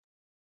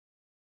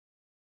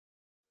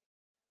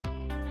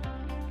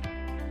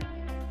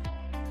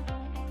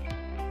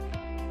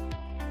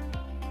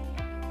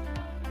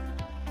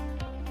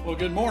Well,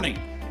 good morning.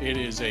 It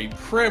is a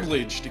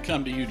privilege to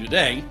come to you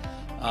today,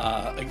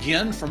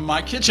 again from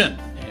my kitchen,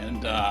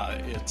 and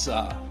it's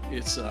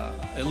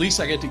at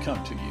least I get to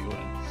come to you.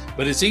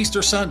 But it's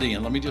Easter Sunday,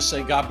 and let me just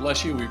say, God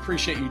bless you. We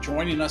appreciate you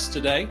joining us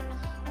today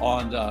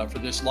on for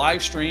this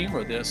live stream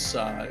or this.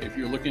 If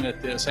you're looking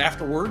at this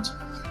afterwards,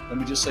 let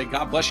me just say,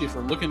 God bless you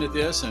for looking at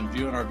this and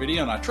viewing our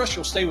video. And I trust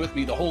you'll stay with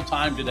me the whole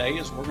time today,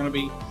 as we're going to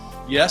be,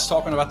 yes,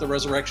 talking about the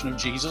resurrection of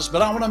Jesus,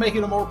 but I want to make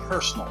it a more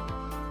personal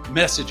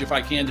message if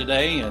I can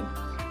today,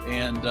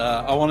 and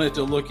I wanted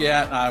to look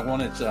at. I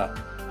want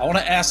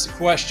to ask the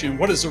question: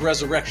 what does the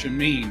resurrection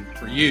mean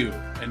for you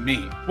and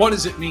me? What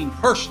does it mean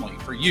personally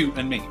for you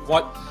and me?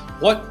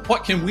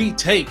 What can we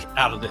take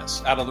out of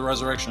this, out of the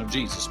resurrection of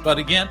Jesus? But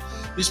again,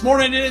 this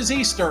morning it is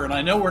Easter, and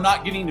I know we're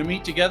not getting to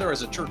meet together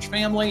as a church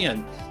family,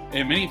 and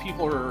many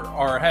people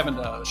are having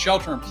to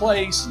shelter in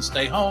place and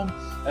stay home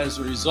as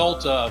a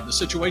result of the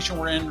situation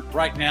we're in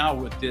right now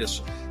with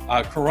this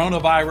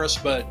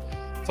coronavirus. But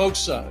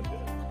folks,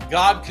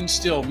 God can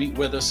still meet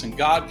with us, and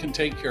God can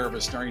take care of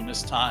us during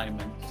this time.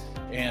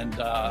 And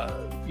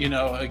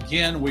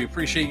again, we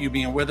appreciate you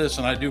being with us,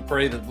 and I do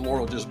pray that the Lord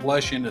will just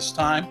bless you in this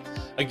time.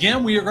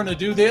 Again, we are going to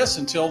do this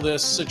until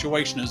this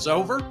situation is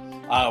over.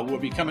 We'll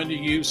be coming to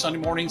you Sunday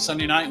morning,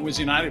 Sunday night, and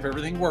Wednesday night if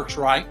everything works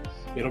right.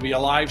 It'll be a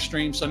live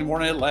stream Sunday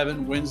morning at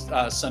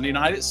 11, Sunday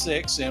night at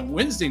 6, and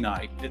Wednesday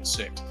night at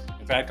 6.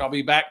 In fact, I'll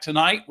be back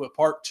tonight with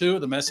part 2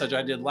 of the message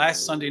I did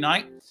last Sunday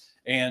night,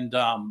 and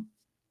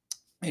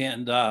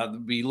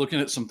be looking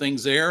at some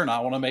things there, and I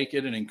want to make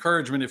it an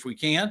encouragement if we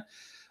can.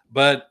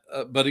 But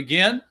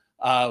again,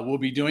 we'll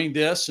be doing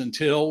this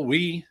until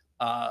we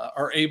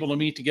are able to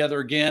meet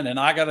together again. And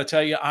I got to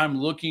tell you, I'm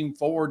looking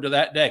forward to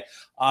that day.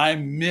 I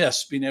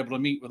miss being able to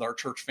meet with our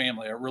church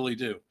family. I really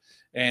do.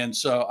 And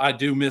so I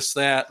do miss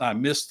that. I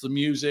miss the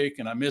music,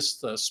 and I miss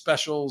the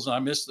specials, and I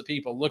miss the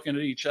people looking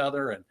at each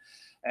other,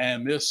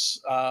 and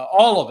miss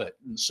all of it.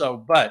 And so,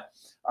 but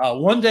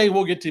one day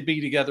we'll get to be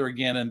together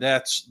again, and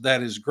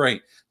that is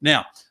great.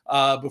 Now,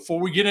 before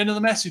we get into the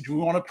message, we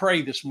want to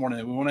pray this morning.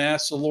 We want to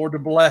ask the Lord to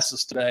bless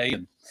us today.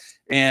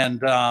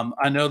 And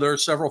I know there are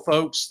several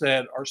folks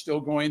that are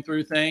still going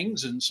through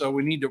things, and so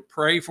we need to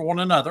pray for one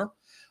another.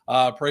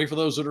 Pray for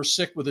those that are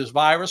sick with this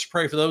virus.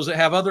 Pray for those that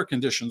have other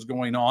conditions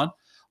going on.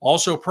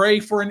 Also,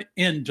 pray for an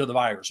end to the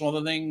virus. One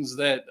of the things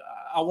that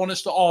I want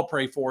us to all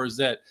pray for is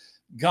that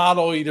God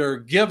will either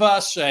give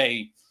us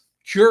a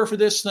cure for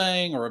this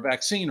thing or a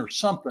vaccine or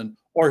something,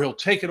 or he'll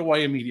take it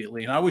away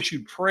immediately. And I wish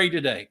you'd pray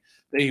today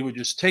that he would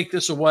just take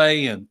this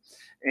away and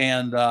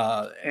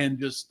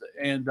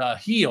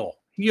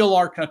heal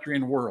our country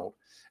and world.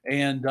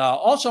 And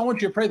also, I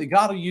want you to pray that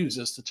God will use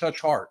this to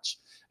touch hearts,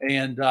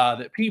 and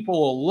that people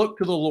will look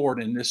to the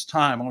Lord in this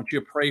time. I want you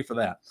to pray for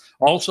that.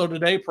 Also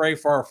today, pray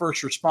for our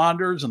first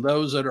responders and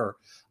those that are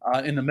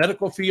in the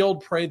medical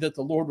field. Pray that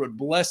the Lord would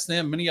bless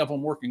them. Many of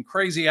them working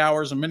crazy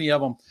hours, and many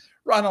of them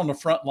right on the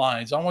front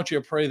lines. I want you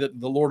to pray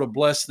that the Lord will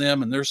bless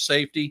them and their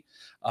safety.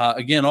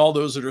 Again, all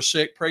those that are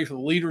sick, pray for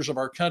the leaders of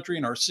our country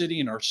and our city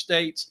and our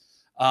states.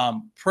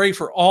 Pray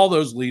for all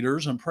those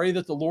leaders, and pray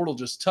that the Lord will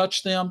just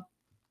touch them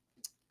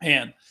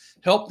and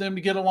help them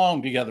to get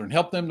along together and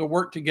help them to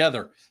work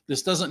together.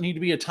 This doesn't need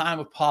to be a time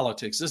of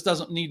politics. This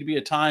doesn't need to be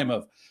a time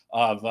of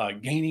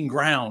gaining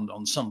ground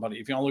on somebody.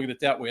 If you want to look at it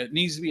that way, it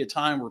needs to be a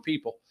time where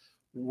people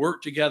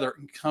work together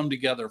and come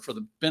together for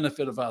the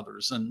benefit of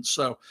others. And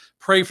so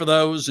pray for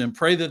those, and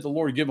pray that the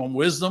Lord give them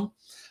wisdom.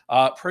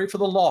 Pray for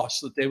the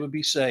lost, that they would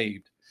be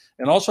saved.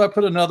 And also I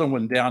put another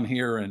one down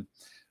here, and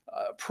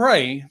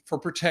pray for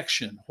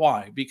protection.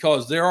 Why?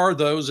 Because there are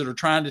those that are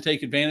trying to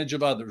take advantage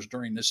of others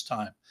during this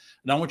time.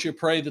 And I want you to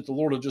pray that the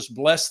Lord will just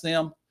bless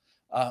them,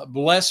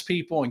 bless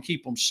people, and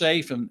keep them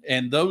safe.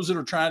 And those that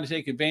are trying to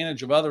take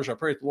advantage of others, I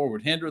pray that the Lord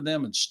would hinder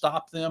them and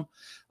stop them.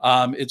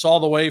 It's all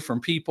the way from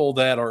people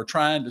that are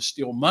trying to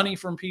steal money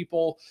from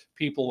people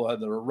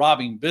that are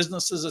robbing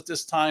businesses at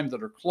this time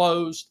that are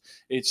closed.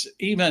 It's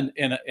even,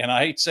 and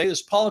I hate to say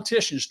this,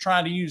 politicians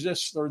trying to use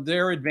this for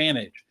their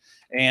advantage.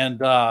 And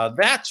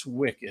that's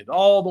wicked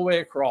all the way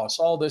across.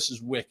 All this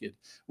is wicked.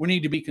 We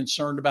need to be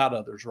concerned about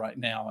others right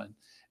now.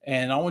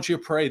 And I want you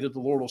to pray that the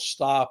Lord will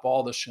stop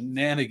all the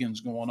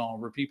shenanigans going on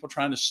where people are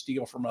trying to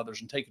steal from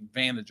others and take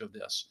advantage of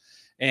this.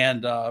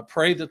 And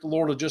pray that the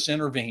Lord will just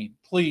intervene.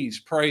 Please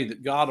pray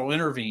that God will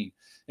intervene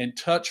and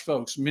touch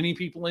folks, many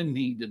people in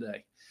need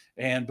today.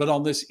 But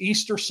on this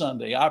Easter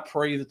Sunday, I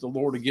pray that the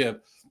Lord will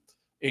give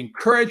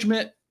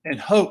encouragement and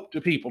hope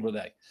to people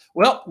today.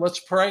 Well, let's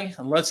pray,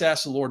 and let's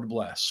ask the Lord to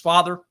bless.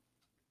 Father,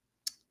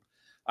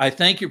 I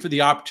thank you for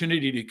the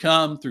opportunity to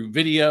come through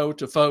video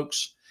to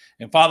folks.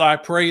 And Father, I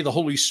pray the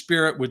Holy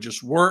Spirit would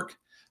just work.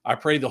 I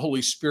pray the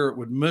Holy Spirit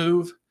would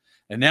move.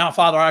 And now,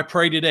 Father, I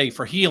pray today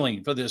for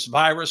healing for this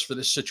virus, for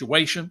this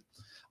situation.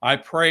 I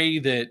pray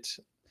that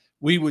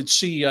we would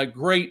see a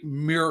great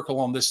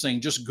miracle on this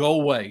thing just go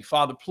away.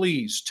 Father,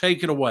 please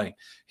take it away.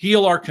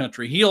 Heal our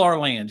country, heal our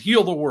land,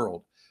 heal the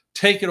world.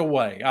 Take it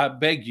away, I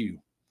beg you.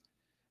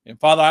 And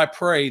Father, I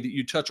pray that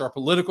you touch our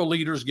political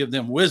leaders, give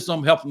them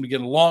wisdom, help them to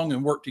get along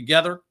and work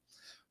together.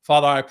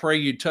 Father, I pray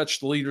you touch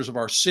the leaders of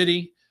our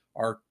city,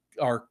 our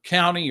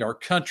county, our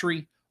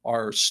country,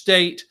 our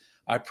state.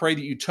 I pray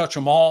that you touch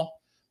them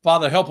all.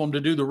 Father, help them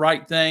to do the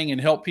right thing and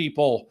help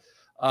people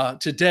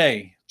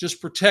today.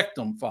 Just protect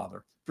them,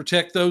 Father.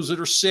 Protect those that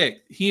are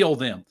sick. Heal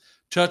them.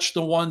 Touch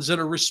the ones that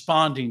are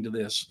responding to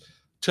this.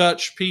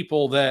 Touch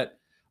people that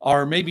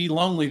are maybe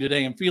lonely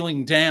today and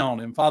feeling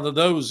down. And Father,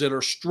 those that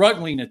are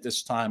struggling at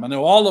this time. I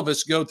know all of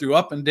us go through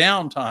up and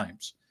down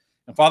times.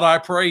 And Father, I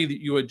pray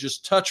that you would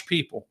just touch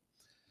people.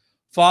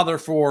 Father,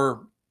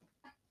 for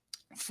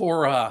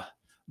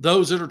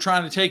those that are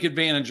trying to take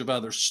advantage of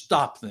others,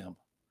 stop them.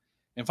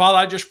 And Father,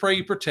 I just pray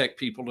you protect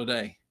people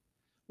today.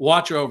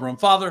 Watch over them.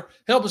 Father,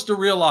 help us to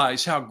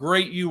realize how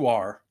great you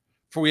are.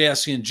 For we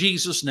ask in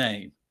Jesus'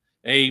 name,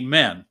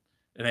 amen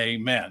and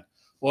amen.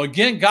 Well,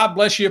 again, God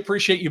bless you.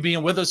 Appreciate you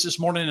being with us this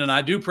morning. And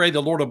I do pray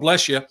the Lord will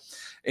bless you.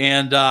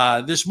 And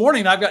this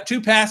morning, I've got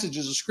two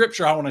passages of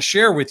scripture I want to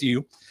share with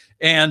you.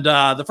 And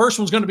the first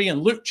one's going to be in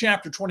Luke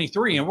chapter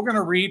 23. And we're going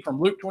to read from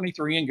Luke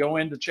 23 and go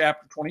into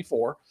chapter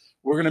 24.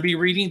 We're going to be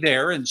reading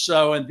there. And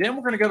then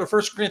we're going to go to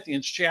 1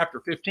 Corinthians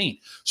chapter 15.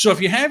 So if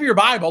you have your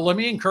Bible, let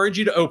me encourage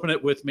you to open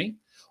it with me.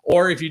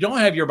 Or if you don't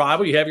have your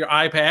Bible, you have your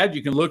iPad,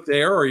 you can look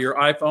there, or your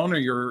iPhone,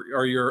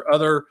 or your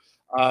other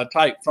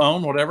type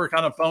phone, whatever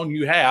kind of phone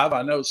you have.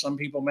 I know some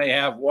people may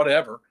have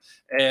whatever,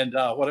 and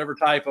whatever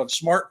type of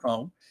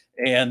smartphone.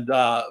 And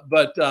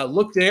but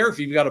look there if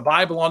you've got a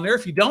Bible on there.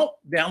 If you don't,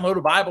 download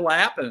a Bible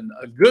app, and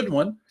a good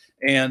one,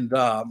 and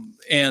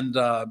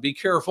be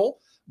careful.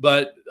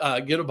 But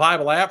get a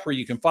Bible app where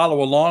you can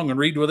follow along and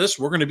read with us.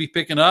 We're going to be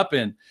picking up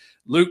in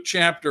Luke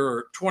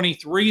chapter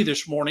 23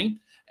 this morning.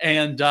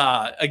 And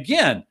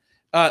again,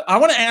 I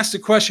want to ask the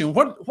question,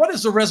 what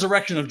does the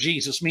resurrection of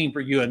Jesus mean for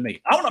you and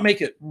me? I want to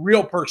make it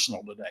real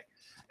personal today.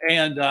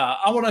 And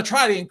I want to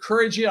try to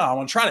encourage you. I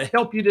want to try to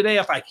help you today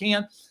if I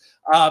can,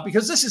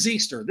 because this is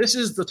Easter. This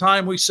is the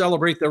time we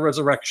celebrate the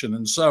resurrection.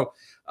 And so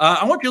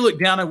I want you to look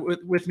down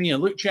with me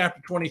in Luke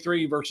chapter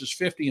 23, verses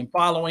 50 and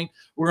following.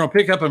 We're going to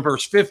pick up in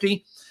verse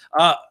 50.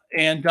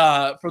 And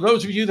for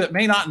those of you that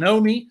may not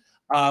know me,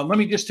 let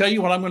me just tell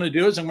you what I'm going to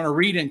do is I'm going to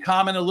read and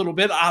comment a little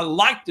bit. I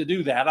like to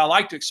do that. I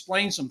like to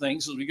explain some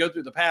things as we go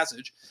through the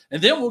passage,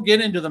 and then we'll get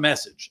into the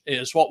message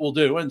is what we'll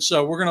do. And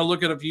so we're going to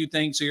look at a few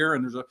things here,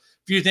 and there's a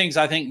few things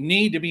I think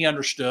need to be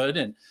understood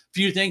and a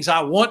few things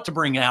I want to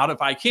bring out if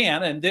I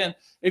can. And then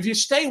if you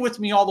stay with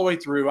me all the way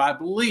through, I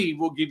believe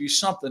we'll give you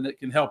something that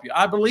can help you.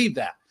 I believe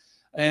that.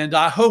 And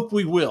I hope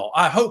we will.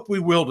 I hope we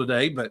will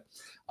today. But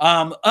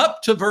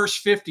up to verse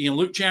 50 in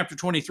Luke chapter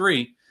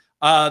 23,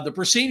 the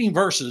preceding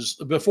verses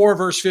before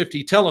verse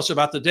 50 tell us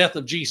about the death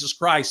of Jesus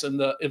Christ and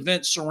the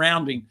events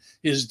surrounding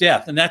his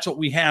death. And that's what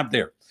we have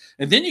there.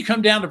 And then you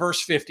come down to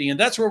verse 50, and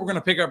that's where we're going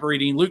to pick up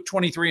reading, Luke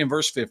 23 and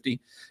verse 50.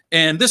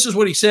 And this is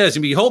what he says.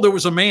 And behold, there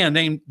was a man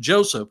named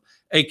Joseph,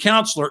 a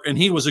counselor, and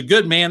he was a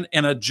good man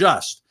and a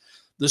just.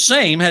 The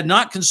same had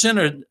not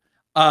consented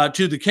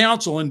to the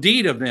counsel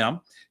indeed of them.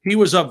 He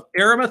was of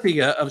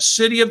Arimathea, of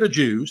city of the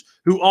Jews,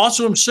 who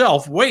also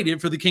himself waited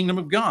for the kingdom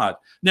of God.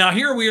 Now,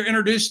 here we are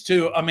introduced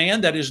to a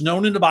man that is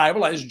known in the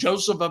Bible as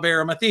Joseph of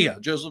Arimathea.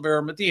 Joseph of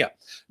Arimathea.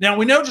 Now,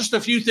 we know just a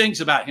few things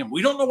about him.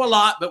 We don't know a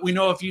lot, but we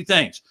know a few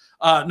things.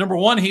 Number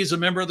one, he's a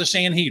member of the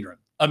Sanhedrin.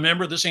 A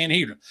member of the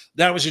Sanhedrin.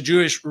 That was a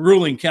Jewish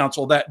ruling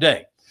council that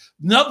day.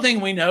 Another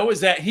thing we know is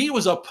that he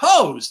was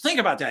opposed. Think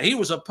about that. He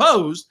was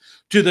opposed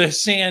to the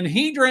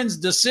Sanhedrin's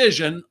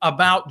decision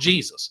about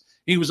Jesus.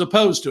 He was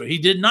opposed to it. He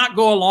did not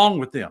go along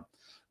with them.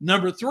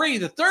 Number three,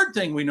 the third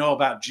thing we know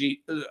about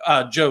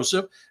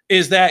Joseph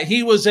is that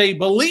he was a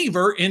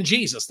believer in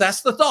Jesus.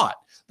 That's the thought.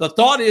 The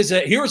thought is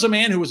that here was a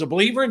man who was a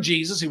believer in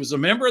Jesus. He was a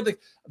member of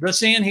the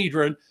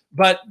Sanhedrin,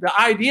 but the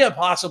idea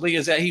possibly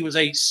is that he was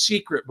a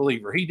secret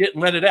believer. He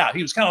didn't let it out.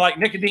 He was kind of like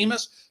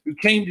Nicodemus, who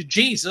came to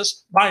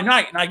Jesus by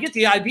night. And I get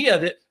the idea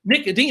that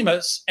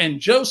Nicodemus and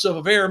Joseph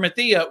of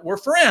Arimathea were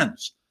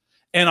friends.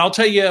 And I'll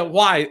tell you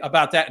why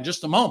about that in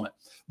just a moment.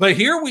 But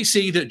here we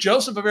see that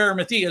Joseph of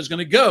Arimathea is going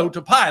to go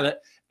to Pilate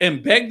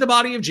and beg the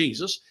body of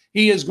Jesus.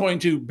 He is going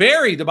to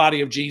bury the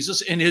body of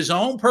Jesus in his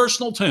own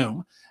personal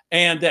tomb,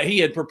 and that he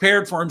had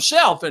prepared for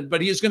himself,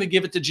 but he is going to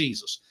give it to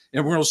Jesus.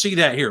 And we're going to see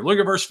that here. Look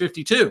at verse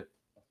 52.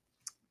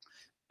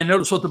 And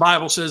notice what the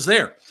Bible says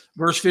there.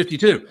 Verse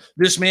 52,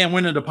 this man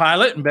went into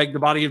Pilate and begged the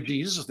body of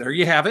Jesus. There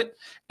you have it.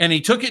 And he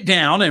took it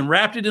down and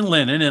wrapped it in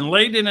linen and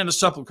laid it in a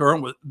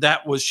sepulchre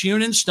that was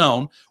hewn in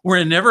stone,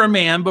 wherein never a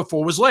man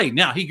before was laid.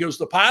 Now he goes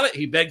to Pilate.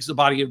 He begs the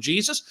body of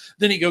Jesus.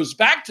 Then he goes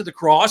back to the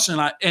cross.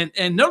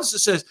 And notice it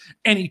says,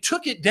 and he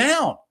took it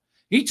down.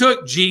 He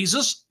took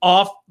Jesus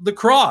off the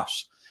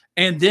cross.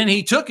 And then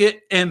he took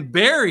it and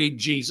buried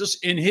Jesus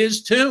in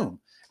his tomb.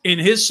 In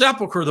his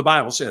sepulcher, the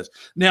Bible says.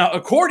 Now,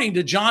 according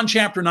to John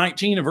chapter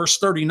 19 and verse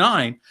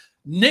 39,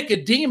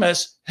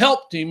 Nicodemus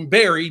helped him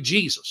bury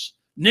Jesus.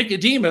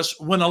 Nicodemus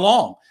went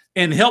along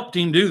and helped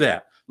him do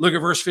that. Look at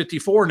verse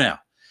 54 now.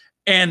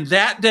 And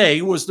that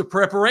day was the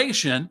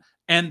preparation,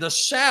 and the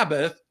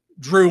Sabbath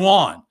drew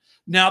on.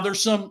 Now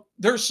there's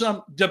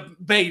some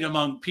debate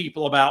among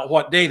people about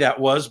what day that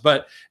was,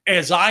 but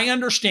as I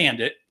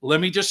understand it,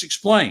 let me just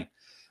explain.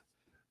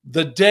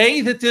 The day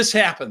that this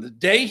happened, the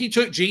day he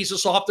took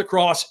Jesus off the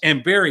cross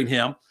and buried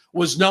him,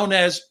 was known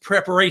as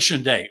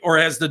Preparation Day, or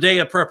as the Day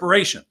of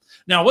Preparation.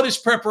 Now, what is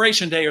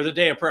Preparation Day, or the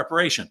Day of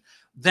Preparation?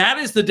 That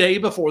is the day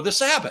before the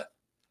Sabbath.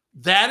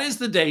 That is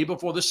the day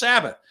before the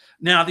Sabbath.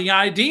 Now, the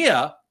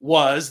idea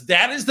was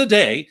that is the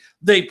day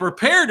they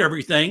prepared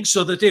everything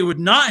so that they would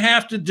not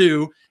have to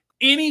do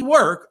any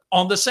work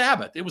on the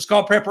Sabbath. It was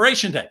called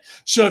Preparation Day.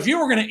 So if you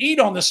were going to eat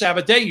on the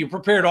Sabbath day, you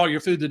prepared all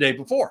your food the day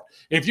before.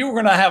 If you were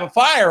going to have a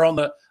fire on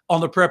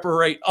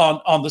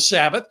the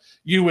Sabbath,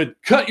 you would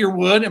cut your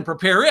wood and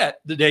prepare it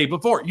the day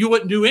before. You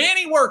wouldn't do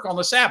any work on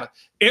the Sabbath.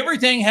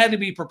 Everything had to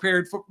be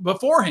prepared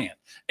beforehand.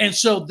 And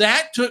so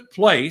that took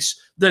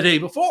place the day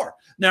before.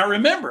 Now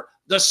remember,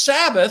 the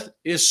Sabbath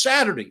is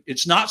Saturday.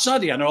 It's not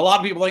Sunday. I know a lot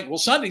of people think, well,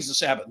 Sunday's the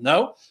Sabbath.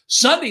 No,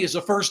 Sunday is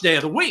the first day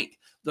of the week.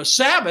 The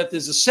Sabbath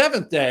is the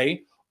seventh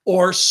day,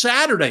 or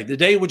Saturday, the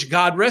day which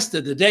God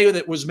rested, the day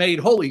that was made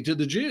holy to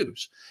the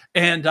Jews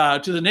and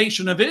to the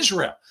nation of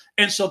Israel.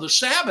 And so the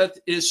Sabbath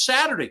is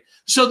Saturday.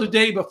 So the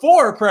day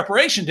before,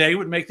 Preparation Day,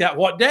 would make that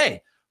what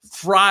day?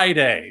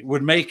 Friday,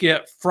 would make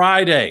it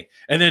Friday.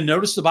 And then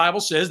notice the Bible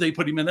says they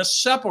put him in a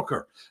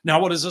sepulcher. Now,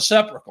 what is a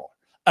sepulcher?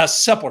 A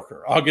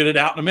sepulcher. I'll get it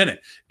out in a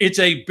minute. It's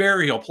a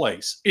burial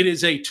place. It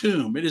is a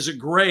tomb. It is a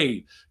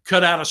grave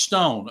cut out of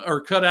stone,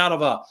 or cut out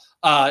of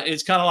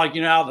it's kind of like,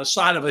 out of the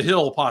side of a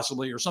hill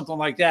possibly, or something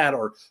like that,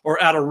 or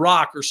out of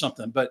rock or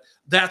something. But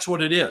that's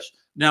what it is.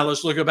 Now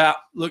let's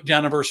look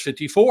down at verse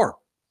 54.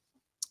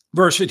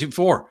 Verse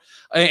 54,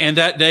 and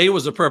that day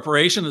was the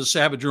preparation of the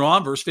Sabbath drew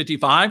on. Verse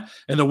 55,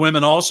 and the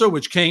women also,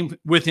 which came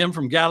with him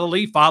from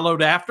Galilee,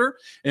 followed after,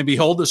 and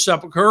behold the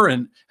sepulcher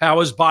and how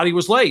his body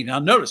was laid. Now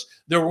notice,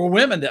 there were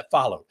women that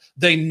followed.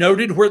 They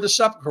noted where the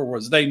sepulcher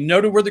was. They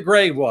noted where the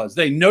grave was.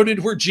 They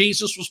noted where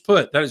Jesus was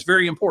put. That is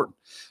very important.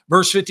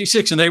 Verse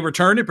 56, and they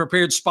returned and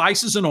prepared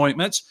spices and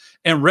ointments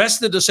and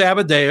rested the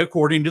Sabbath day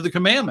according to the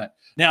commandment.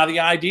 Now, the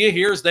idea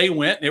here is they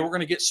were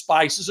going to get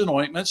spices and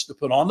ointments to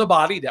put on the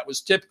body. That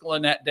was typical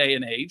in that day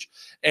and age.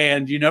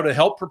 And, to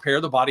help prepare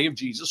the body of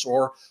Jesus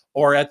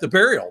or at the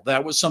burial.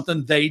 That was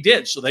something they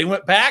did. So they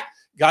went back,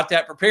 got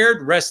that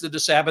prepared, rested the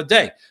Sabbath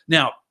day.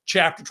 Now,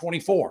 chapter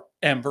 24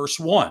 and verse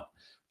 1.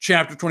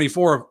 Chapter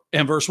 24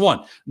 and verse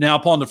 1. Now,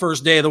 upon the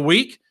first day of the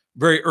week,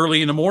 very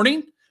early in the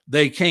morning,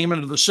 they came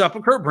into the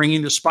sepulcher,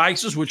 bringing the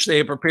spices which they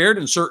had prepared,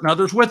 and certain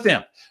others with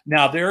them.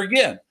 Now, there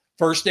again,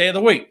 first day of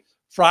the week.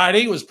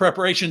 Friday was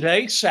Preparation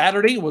Day.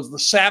 Saturday was the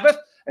Sabbath.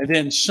 And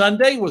then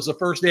Sunday was the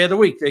first day of the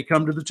week. They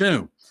come to the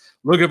tomb.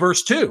 Look at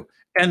verse 2.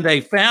 And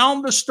they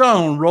found the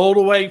stone rolled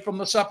away from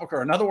the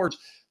sepulcher. In other words,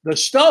 the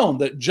stone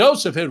that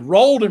Joseph had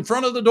rolled in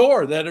front of the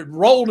door, that had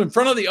rolled in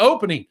front of the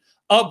opening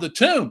of the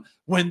tomb.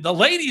 When the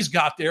ladies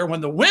got there,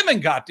 when the women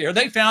got there,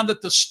 they found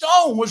that the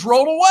stone was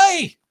rolled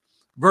away.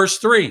 Verse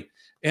 3.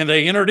 And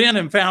they entered in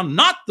and found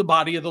not the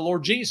body of the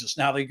Lord Jesus.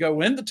 Now they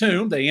go in the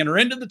tomb. They enter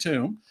into the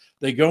tomb.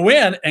 They go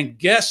in, and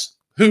guess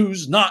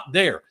who's not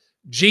there?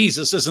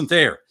 Jesus isn't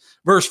there.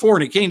 Verse 4,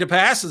 and it came to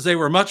pass, as they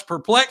were much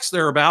perplexed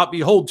thereabout,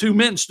 behold, two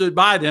men stood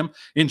by them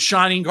in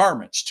shining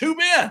garments. Two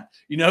men.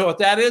 You know what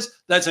that is?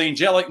 That's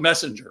angelic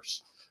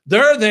messengers.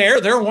 They're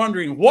there. They're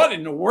wondering what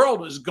in the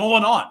world is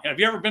going on. Have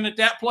you ever been at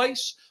that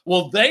place?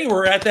 Well, they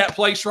were at that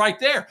place right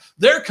there.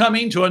 They're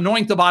coming to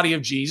anoint the body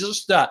of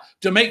Jesus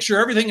to make sure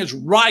everything is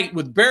right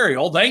with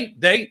burial.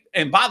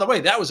 And by the way,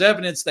 that was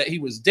evidence that he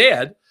was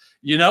dead.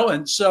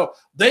 And so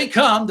they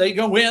come, they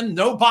go in,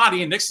 no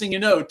body, and next thing you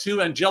know,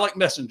 two angelic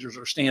messengers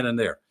are standing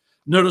there.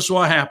 Notice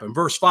what happened.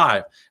 Verse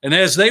 5, and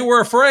as they were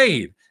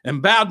afraid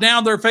and bowed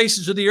down their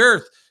faces to the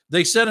earth,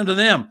 they said unto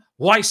them,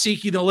 why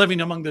seek ye the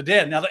living among the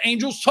dead? Now the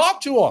angels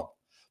talked to them.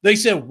 They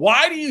said,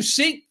 why do you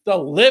seek the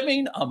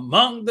living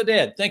among the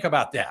dead? Think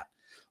about that.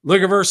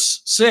 Look at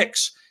verse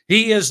 6.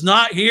 He is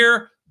not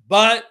here,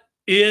 but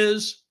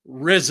is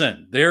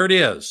risen. There it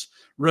is.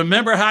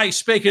 Remember how he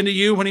spake unto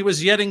you when he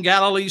was yet in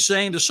Galilee,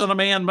 saying, the Son of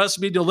Man must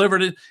be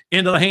delivered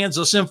into the hands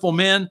of sinful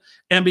men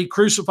and be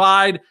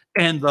crucified,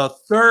 and the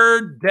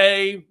third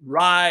day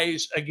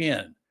rise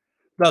again.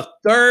 The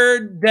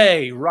third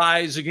day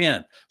rise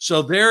again.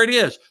 So there it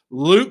is,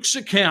 Luke's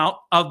account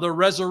of the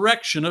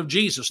resurrection of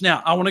Jesus.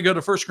 Now, I want to go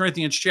to 1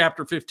 Corinthians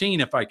chapter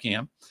 15, if I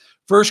can.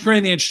 1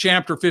 Corinthians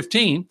chapter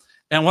 15,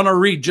 and I want to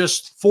read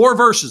just 4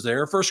 verses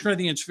there, 1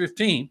 Corinthians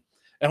 15.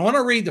 And I want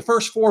to read the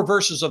first 4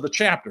 verses of the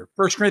chapter,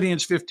 1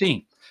 Corinthians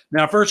 15.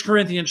 Now, 1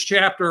 Corinthians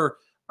chapter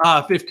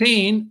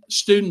 15,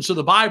 students of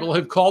the Bible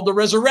have called the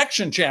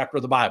resurrection chapter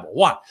of the Bible.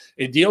 Why?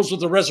 It deals with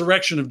the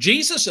resurrection of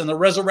Jesus and the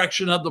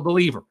resurrection of the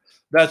believer.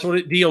 That's what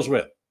it deals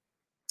with.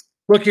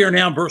 Look here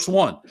now in verse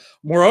 1.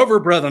 Moreover,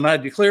 brethren, I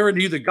declare unto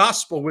you the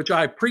gospel which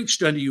I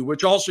preached unto you,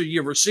 which also ye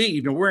have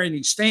received, and wherein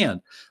ye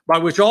stand, by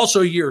which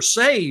also ye are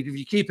saved, if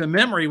you keep in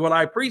memory what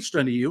I preached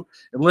unto you,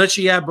 unless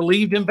ye have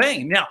believed in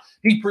vain. Now,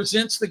 he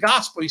presents the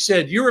gospel. He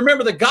said, you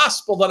remember the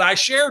gospel that I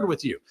shared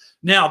with you.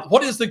 Now,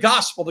 what is the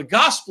gospel? The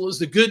gospel is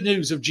the good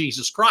news of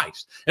Jesus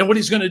Christ. And what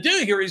he's going to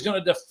do here, he's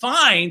going to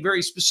define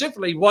very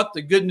specifically what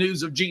the good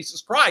news of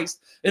Jesus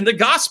Christ and the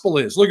gospel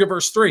is. Look at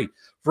verse 3.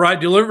 For I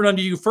delivered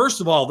unto you, first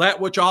of all, that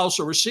which I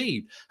also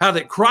received, how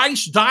that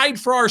Christ died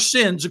for our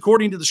sins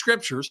according to the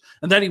scriptures,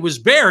 and that he was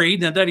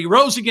buried, and that he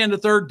rose again the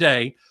third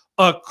day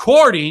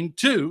according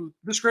to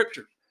the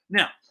scriptures.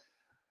 Now,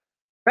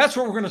 that's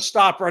where we're going to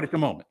stop right at the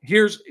moment.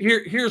 Here's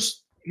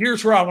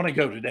where I want to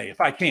go today, if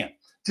I can.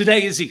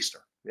 Today is Easter.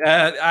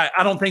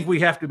 I don't think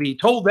we have to be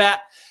told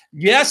that.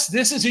 Yes,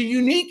 this is a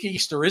unique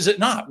Easter, is it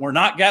not? We're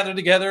not gathered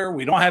together.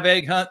 We don't have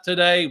egg hunt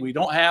today. We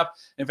don't have,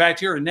 in fact,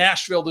 here in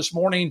Nashville this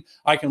morning,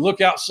 I can look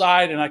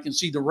outside and I can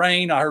see the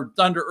rain. I heard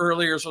thunder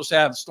earlier, supposed to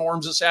have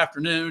storms this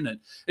afternoon. And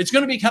it's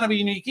going to be kind of a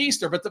unique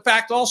Easter, but the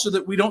fact also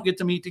that we don't get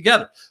to meet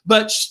together.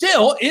 But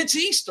still, it's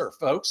Easter,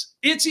 folks.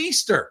 It's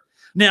Easter.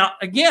 Now,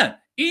 again,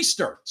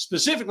 Easter,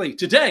 specifically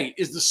today,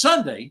 is the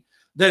Sunday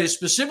that is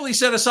specifically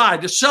set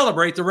aside to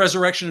celebrate the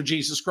resurrection of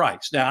Jesus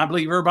Christ. Now, I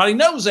believe everybody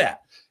knows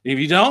that. If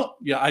you don't,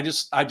 I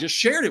just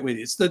shared it with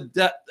you.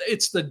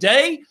 It's the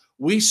day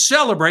we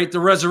celebrate the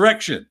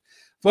resurrection,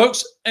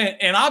 folks.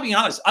 And I'll be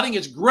honest, I think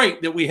it's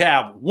great that we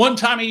have one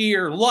time a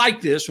year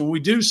like this when we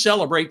do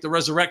celebrate the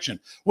resurrection,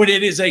 when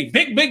it is a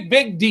big, big,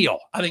 big deal.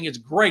 I think it's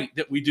great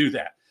that we do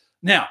that.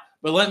 Now,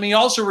 but let me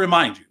also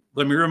remind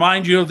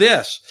you of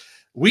this.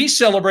 We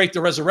celebrate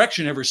the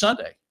resurrection every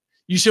Sunday.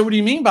 You say, what do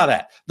you mean by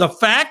that? The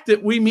fact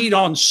that we meet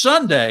on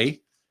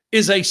Sunday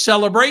is a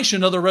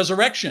celebration of the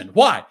resurrection.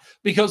 Why?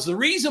 Because the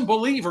reason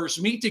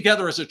believers meet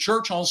together as a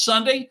church on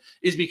Sunday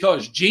is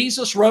because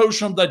Jesus rose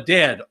from the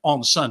dead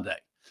on Sunday.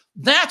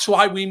 That's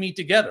why we meet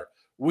together.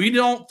 We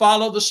don't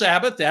follow the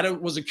Sabbath.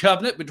 That was a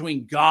covenant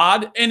between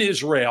God and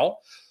Israel.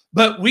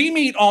 But we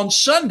meet on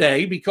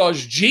Sunday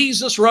because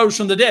Jesus rose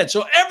from the dead.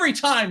 So every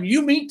time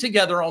you meet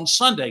together on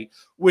Sunday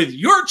with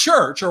your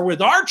church or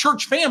with our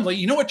church family,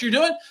 you know what you're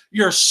doing?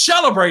 You're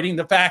celebrating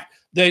the fact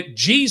that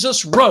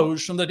Jesus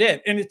rose from the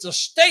dead. And it's a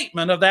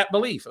statement of that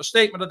belief,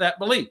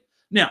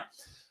 Now,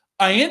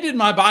 I ended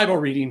my Bible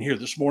reading here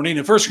this morning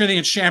in 1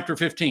 Corinthians chapter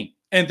 15.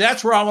 And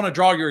that's where I want to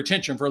draw your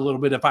attention for a little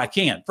bit if I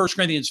can. 1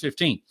 Corinthians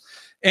 15.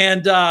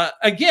 And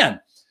again,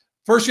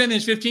 1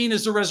 Corinthians 15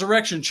 is the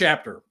resurrection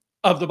chapter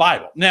of the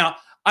Bible. Now,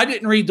 I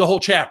didn't read the whole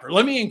chapter.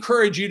 Let me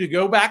encourage you to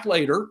go back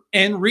later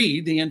and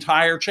read the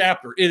entire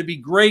chapter. It'd be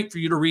great for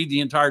you to read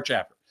the entire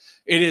chapter.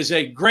 It is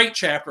a great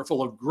chapter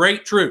full of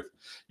great truth.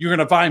 You're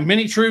going to find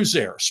many truths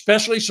there,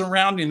 especially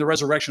surrounding the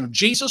resurrection of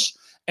Jesus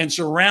and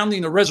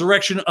surrounding the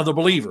resurrection of the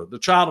believer, the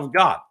child of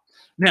God.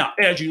 Now,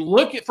 as you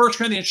look at 1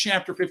 Corinthians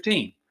chapter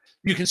 15,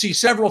 you can see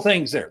several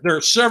things there. There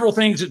are several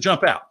things that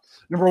jump out.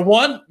 Number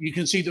one, you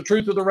can see the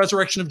truth of the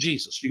resurrection of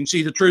Jesus. You can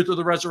see the truth of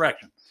the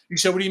resurrection. You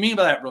say, what do you mean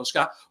by that, Brother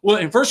Scott? Well,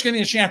 in 1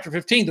 Corinthians chapter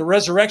 15, the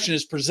resurrection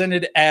is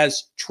presented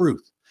as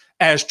truth.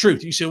 As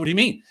truth. You say, what do you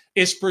mean?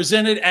 It's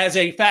presented as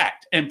a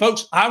fact. And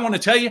folks, I want to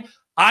tell you,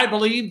 I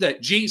believe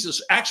that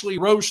Jesus actually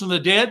rose from the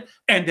dead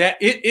and that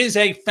it is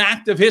a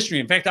fact of history.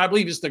 In fact, I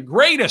believe it's the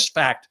greatest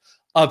fact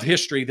of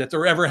history that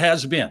there ever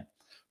has been.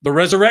 The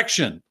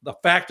resurrection, the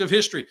fact of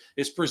history,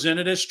 is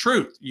presented as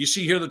truth. You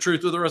see here the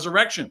truth of the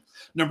resurrection.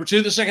 Number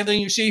two, the second thing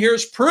you see here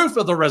is proof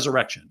of the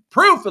resurrection.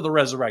 Proof of the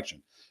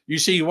resurrection. You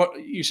see what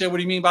you say, what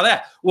do you mean by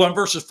that? Well, in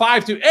verses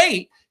 5 through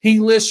 8, he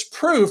lists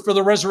proof for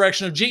the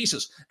resurrection of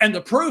Jesus. And the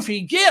proof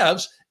he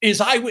gives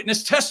is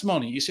eyewitness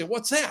testimony. You say,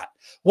 what's that?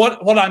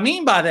 What I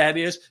mean by that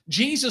is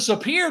Jesus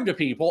appeared to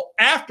people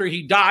after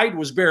he died,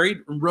 was buried,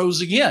 and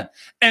rose again.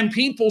 And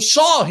people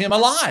saw him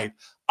alive.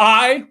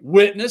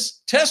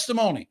 Eyewitness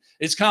testimony.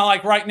 It's kind of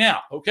like right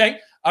now, okay?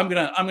 I'm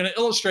gonna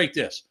illustrate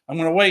this. I'm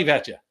gonna wave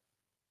at you.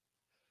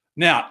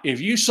 Now,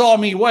 if you saw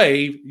me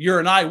wave, you're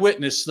an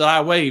eyewitness that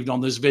I waved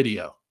on this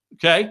video.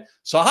 Okay?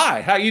 So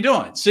hi, how you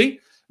doing? See?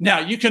 Now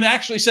you can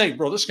actually say,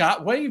 Brother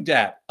Scott waved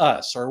at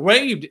us or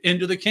waved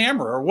into the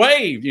camera or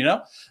waved,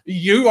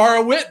 you are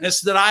a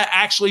witness that I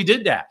actually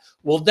did that.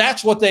 Well,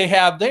 that's what they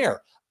have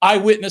there.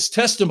 Eyewitness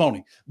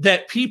testimony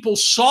that people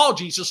saw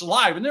Jesus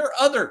alive. And there are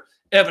other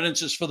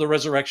evidences for the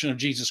resurrection of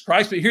Jesus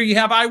Christ, but here you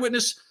have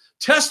eyewitness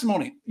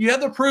testimony. You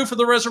have the proof of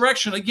the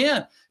resurrection.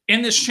 Again,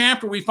 in this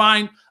chapter, we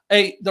find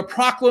the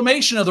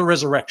proclamation of the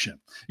resurrection.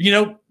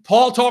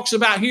 Paul talks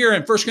about here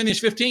in 1 Corinthians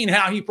 15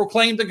 how he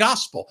proclaimed the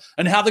gospel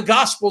and how the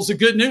gospel is the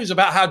good news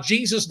about how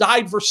Jesus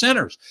died for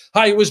sinners,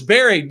 how he was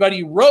buried, but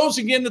he rose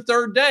again the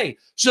third day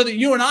so that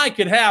you and I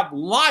could have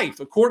life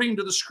according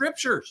to the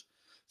scriptures.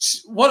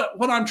 What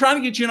I'm trying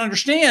to get you to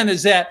understand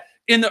is that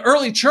in the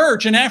early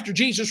church and after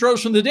Jesus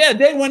rose from the dead,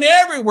 they went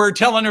everywhere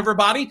telling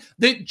everybody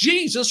that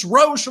Jesus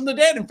rose from the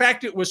dead. In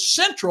fact, it was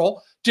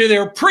central to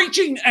their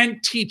preaching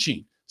and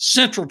teaching,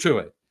 central to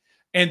it.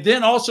 And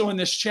then also in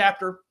this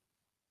chapter,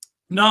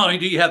 Not only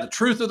do you have the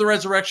truth of the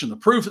resurrection, the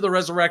proof of the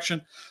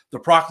resurrection, the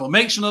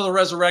proclamation of the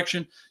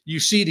resurrection, you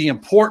see the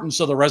importance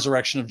of the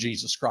resurrection of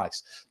Jesus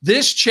Christ.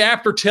 This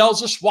chapter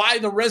tells us why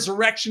the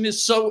resurrection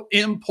is so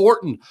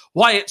important,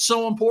 why it's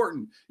so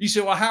important. You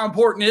say, well, how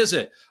important is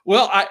it?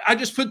 Well, I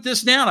just put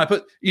this down. I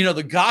put,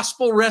 the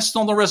gospel rests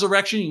on the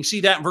resurrection. You can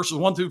see that in verses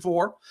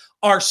 1-4.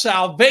 Our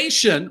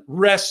salvation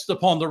rests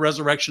upon the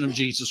resurrection of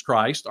Jesus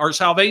Christ. Our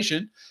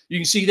salvation, you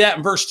can see that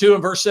in verse 2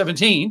 and verse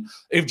 17.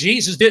 If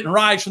Jesus didn't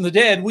rise from the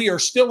dead, we are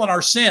still in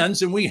our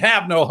sins and we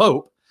have no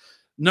hope.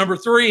 Number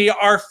 3,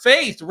 our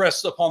faith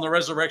rests upon the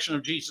resurrection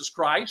of Jesus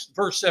Christ.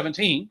 Verse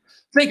 17.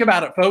 Think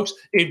about it, folks.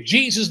 If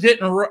Jesus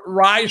didn't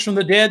rise from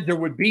the dead, there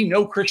would be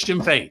no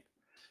Christian faith.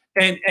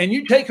 And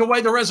you take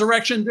away the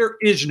resurrection, there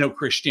is no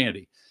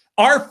Christianity.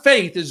 Our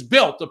faith is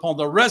built upon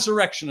the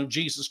resurrection of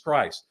Jesus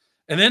Christ.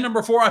 And then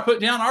number 4, I put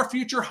down our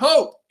future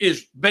hope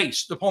is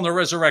based upon the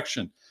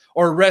resurrection,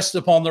 or rests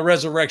upon the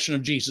resurrection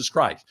of Jesus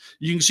Christ.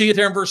 You can see it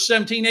there in verse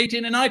 17,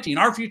 18, and 19.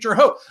 Our future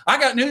hope. I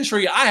got news for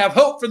you. I have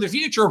hope for the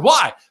future.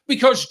 Why?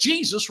 Because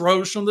Jesus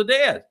rose from the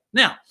dead.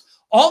 Now,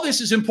 all this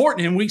is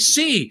important, and we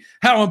see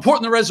how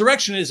important the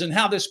resurrection is and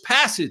how this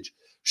passage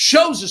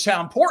shows us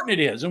how important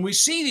it is. And we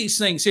see these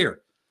things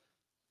here.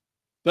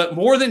 But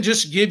more than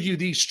just give you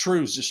these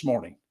truths this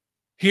morning,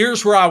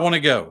 here's where I want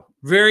to go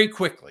very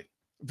quickly.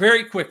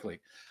 Very quickly.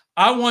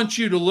 I want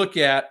you to look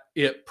at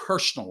it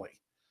personally.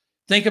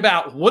 Think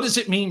about, what does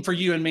it mean for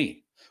you and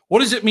me? What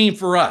does it mean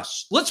for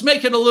us? Let's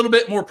make it a little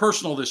bit more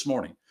personal this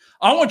morning.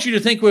 I want you to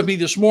think with me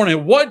this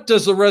morning, what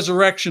does the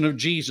resurrection of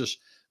Jesus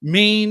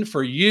mean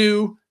for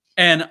you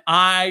and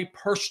I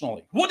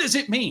personally? What does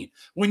it mean?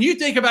 When you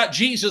think about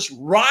Jesus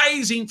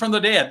rising from the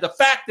dead, the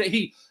fact that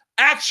he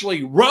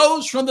actually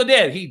rose from the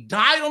dead, he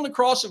died on the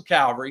cross of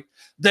Calvary,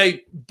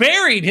 they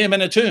buried him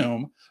in a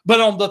tomb, but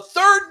on the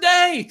third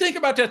day, think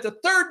about that, the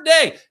third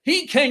day,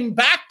 he came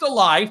back to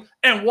life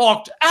and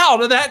walked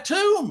out of that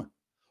tomb.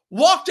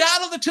 Walked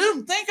out of the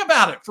tomb. Think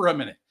about it for a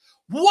minute.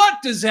 What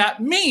does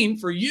that mean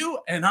for you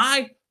and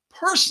I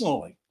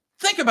personally?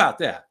 Think about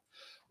that.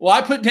 Well,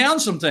 I put down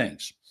some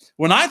things.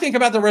 When I think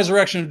about the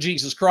resurrection of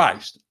Jesus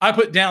Christ, I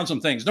put down some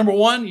things. Number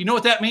 1, you know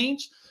what that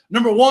means?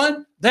 Number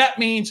 1, that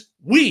means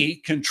we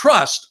can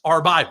trust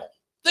our Bible.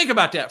 Think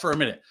about that for a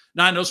minute.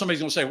 Now, I know somebody's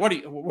going to say,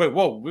 wait, where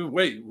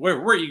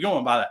are you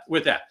going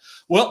with that?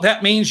 Well,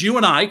 that means you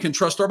and I can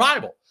trust our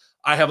Bible.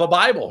 I have a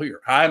Bible here.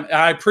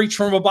 I preach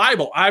from a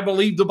Bible. I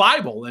believe the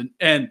Bible,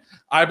 and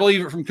I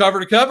believe it from cover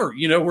to cover.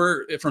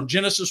 We're from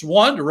Genesis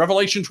 1 to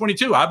Revelation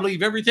 22. I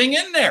believe everything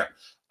in there.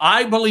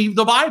 I believe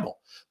the Bible.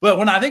 But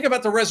when I think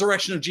about the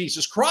resurrection of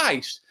Jesus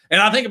Christ,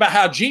 and I think about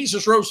how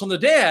Jesus rose from the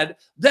dead,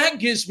 that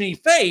gives me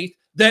faith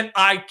that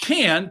I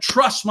can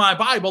trust my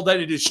Bible, that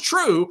it is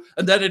true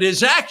and that it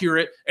is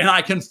accurate, and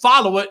I can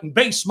follow it and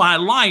base my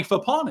life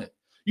upon it.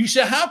 You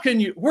say,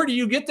 where do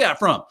you get that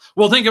from?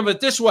 Well, think of it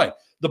this way.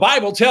 The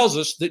Bible tells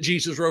us that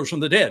Jesus rose from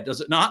the dead,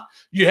 does it not?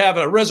 You have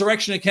a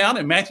resurrection account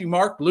in Matthew,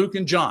 Mark, Luke,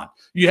 and John.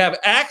 You have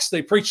Acts,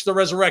 they preach the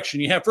resurrection.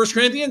 You have 1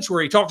 Corinthians,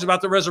 where he talks about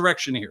the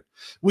resurrection here.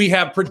 We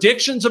have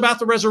predictions about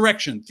the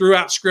resurrection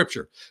throughout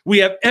Scripture. We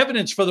have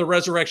evidence for the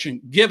resurrection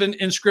given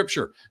in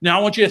Scripture. Now,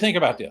 I want you to think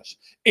about this.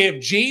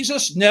 If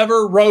Jesus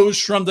never rose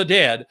from the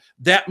dead,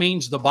 that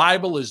means the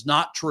Bible is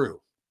not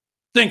true.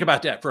 Think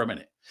about that for a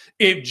minute.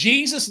 If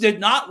Jesus did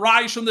not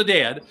rise from the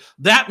dead,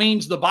 that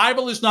means the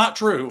Bible is not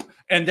true,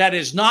 and that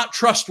is not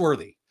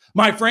trustworthy.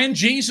 My friend,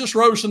 Jesus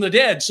rose from the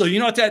dead. So you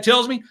know what that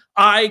tells me?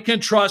 I can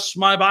trust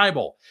my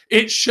Bible.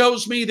 It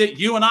shows me that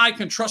you and I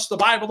can trust the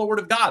Bible, the Word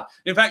of God.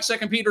 In fact,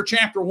 2 Peter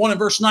chapter 1 and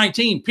verse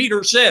 19,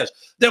 Peter says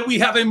that we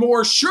have a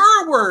more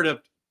sure word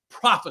of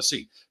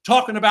prophecy,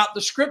 talking about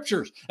the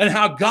Scriptures and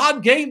how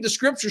God gave the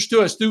Scriptures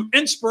to us through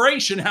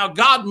inspiration, how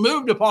God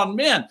moved upon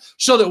men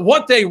so that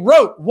what they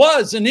wrote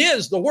was and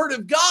is the Word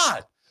of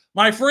God.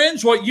 My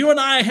friends, what you and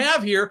I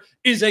have here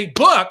is a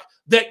book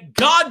that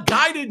God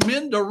guided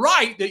men to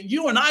write that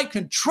you and I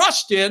can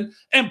trust in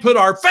and put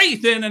our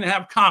faith in and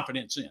have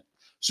confidence in.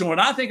 So when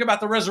I think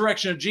about the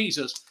resurrection of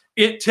Jesus,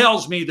 it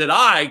tells me that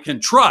I can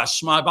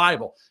trust my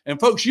Bible. And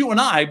folks, you and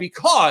I,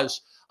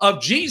 because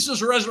of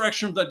Jesus'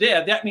 resurrection from the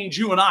dead, that means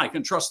you and I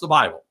can trust the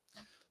Bible.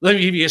 Let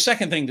me give you a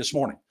second thing this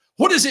morning.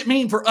 What does it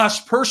mean for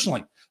us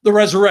personally, the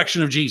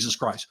resurrection of Jesus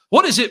Christ?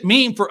 What does it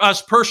mean for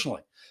us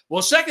personally?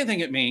 Well, second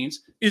thing it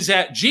means is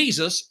that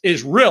Jesus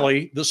is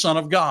really the Son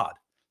of God.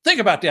 Think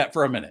about that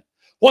for a minute.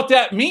 What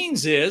that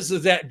means is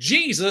that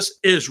Jesus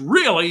is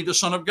really the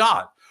Son of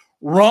God.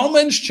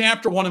 Romans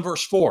chapter 1 and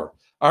verse 4,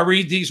 I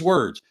read these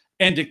words,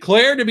 and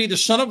declare to be the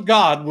Son of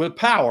God with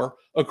power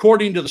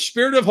according to the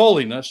Spirit of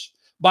holiness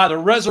by the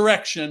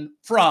resurrection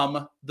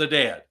from the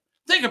dead.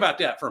 Think about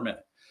that for a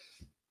minute.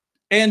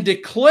 And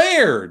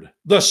declared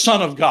the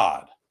Son of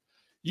God.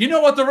 You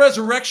know what the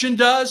resurrection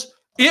does?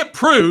 It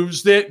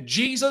proves that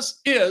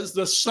Jesus is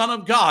the Son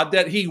of God,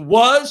 that he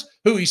was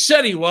who he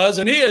said he was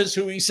and is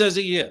who he says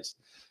he is.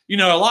 You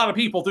know, a lot of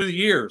people through the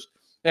years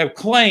have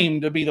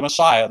claimed to be the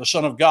Messiah, the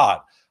Son of God.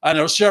 I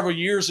know several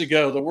years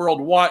ago, the world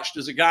watched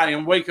as a guy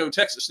in Waco,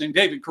 Texas named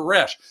David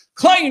Koresh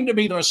claimed to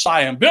be the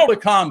Messiah and built a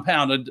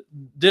compound and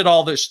did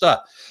all this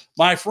stuff.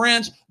 My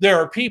friends, there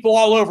are people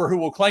all over who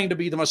will claim to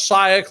be the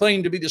Messiah,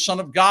 claim to be the Son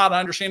of God. I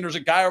understand there's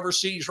a guy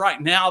overseas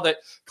right now that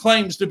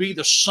claims to be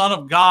the Son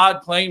of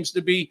God, claims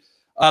to be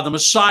the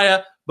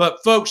Messiah.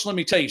 But folks, let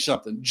me tell you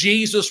something.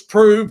 Jesus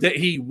proved that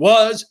he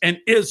was and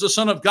is the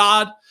Son of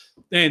God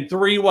in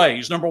three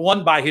ways. Number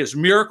one, by his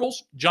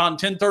miracles. John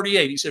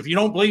 10:38. He said, if you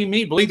don't believe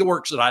me, believe the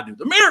works that I do,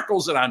 the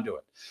miracles that I'm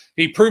doing.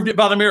 He proved it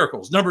by the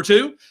miracles. Number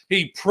two,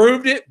 he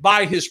proved it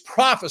by his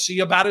prophecy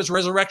about his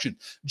resurrection.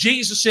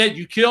 Jesus said,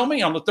 you kill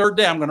me, on the third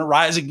day I'm going to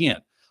rise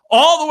again.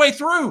 All the way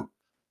through.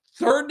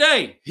 Third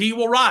day, he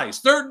will rise.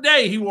 Third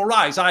day, he will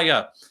rise.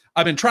 I've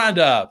been trying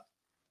to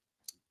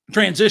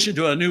transition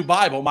to a new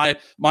Bible. My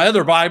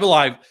other Bible,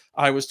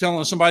 I was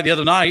telling somebody the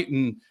other night,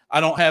 and I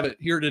don't have it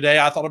here today.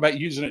 I thought about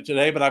using it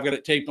today, but I've got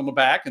it taped on the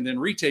back and then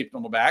retaped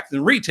on the back,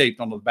 then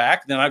retaped on the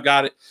back. Then I've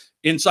got it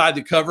inside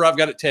the cover. I've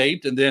got it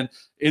taped. And then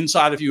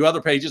inside a few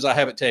other pages, I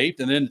have it taped.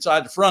 And then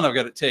inside the front, I've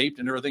got it taped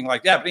and everything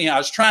like that. But anyhow, I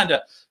was trying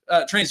to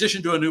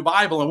transition to a new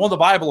Bible. And one of the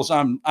Bibles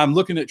I'm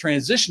looking at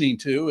transitioning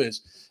to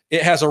is,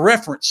 it has a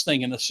reference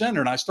thing in the center.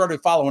 And I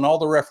started following all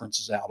the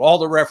references out, all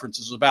the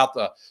references about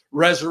the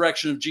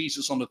resurrection of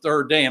Jesus on the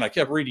third day. And I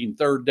kept reading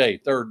third day,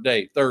 third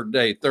day, third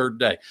day, third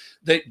day,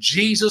 that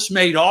Jesus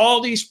made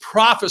all these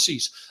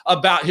prophecies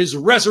about his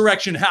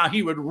resurrection, how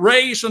he would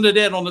raise from the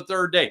dead on the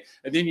third day.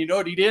 And then you know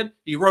what he did?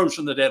 He rose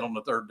from the dead on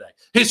the third day.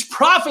 His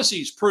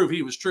prophecies prove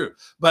he was true.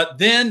 But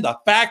then the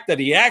fact that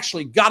he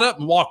actually got up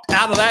and walked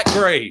out of that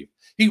grave,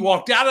 he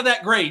walked out of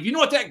that grave. You know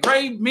what that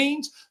grave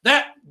means?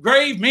 That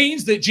grave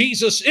means that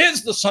Jesus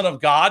is the Son of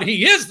God.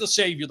 He is the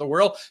Savior of the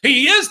world.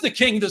 He is the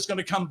King that's going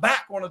to come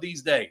back one of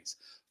these days.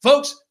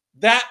 Folks,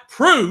 that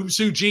proves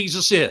who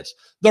Jesus is.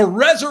 The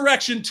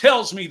resurrection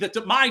tells me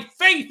that my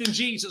faith in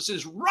Jesus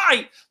is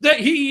right, that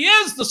he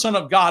is the Son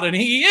of God and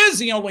he is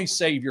the only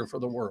Savior for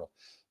the world.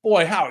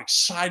 Boy, how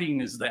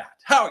exciting is that?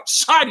 How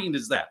exciting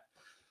is that?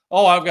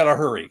 Oh, I've got to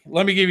hurry.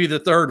 Let me give you the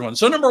third one.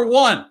 So number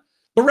one,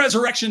 the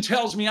resurrection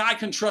tells me I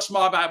can trust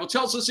my Bible. It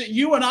tells us that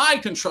you and I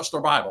can trust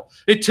our Bible.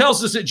 It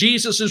tells us that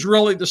Jesus is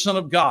really the Son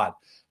of God.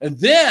 And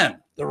then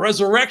the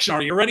resurrection,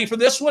 are you ready for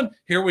this one?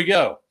 Here we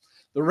go.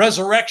 The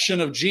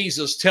resurrection of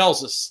Jesus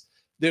tells us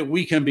that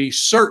we can be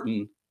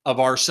certain of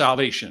our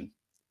salvation.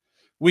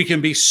 We can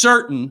be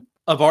certain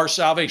of our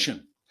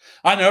salvation.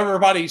 I know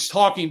everybody's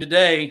talking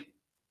today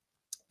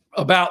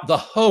about the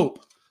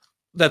hope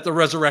that the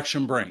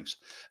resurrection brings.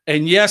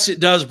 And yes, it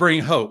does bring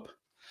hope.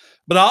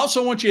 But I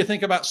also want you to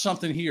think about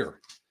something here.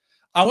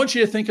 I want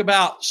you to think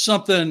about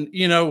something,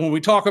 when we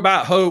talk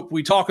about hope,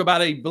 we talk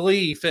about a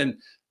belief and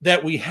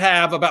that we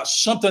have about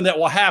something that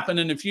will happen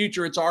in the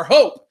future. It's our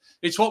hope.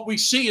 It's what we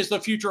see as the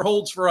future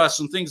holds for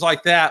us and things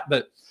like that.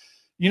 But,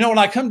 when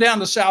I come down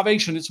to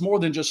salvation, it's more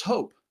than just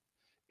hope.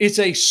 It's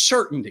a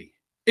certainty.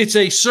 It's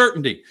a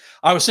certainty.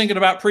 I was thinking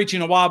about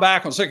preaching a while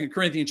back on 2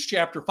 Corinthians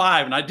chapter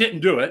 5, and I didn't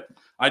do it.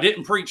 I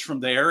didn't preach from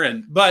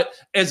there. But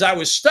as I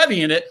was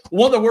studying it,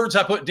 one of the words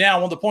I put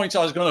down, one of the points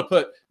I was going to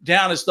put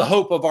down is the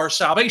hope of our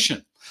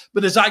salvation.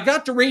 But as I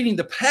got to reading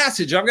the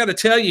passage, I've got to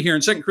tell you here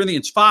in 2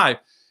 Corinthians 5,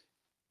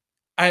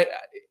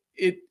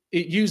 it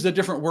used a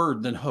different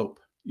word than hope.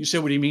 You say,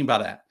 what do you mean by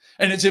that?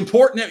 And it's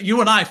important that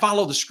you and I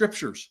follow the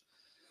scriptures.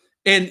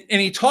 And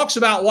he talks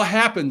about what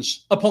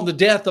happens upon the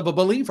death of a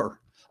believer,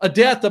 a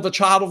death of a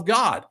child of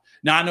God.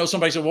 Now, I know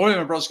somebody said, well, wait a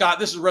minute, Brother Scott,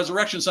 this is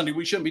Resurrection Sunday.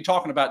 We shouldn't be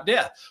talking about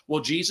death.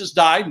 Well, Jesus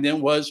died and then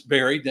was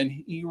buried,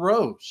 then he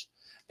rose.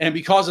 And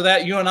because of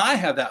that, you and I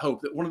have that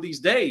hope that one of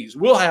these days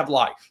we'll have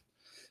life.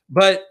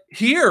 But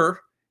here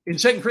in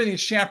 2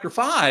 Corinthians chapter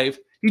 5,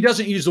 he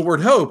doesn't use the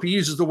word hope. He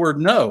uses the word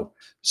know.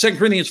 2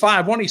 Corinthians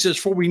 5:1, he says,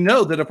 for we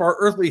know that if our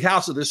earthly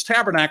house of this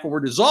tabernacle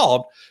were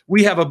dissolved,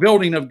 we have a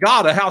building of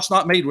God, a house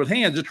not made with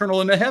hands, eternal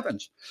in the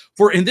heavens.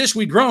 For in this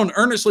we groan,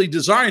 earnestly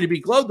desiring to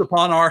be clothed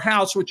upon our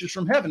house, which is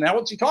from heaven. Now,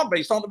 what's he talking about?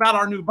 He's talking about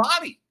our new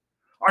body,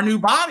 our new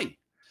body.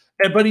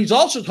 But he's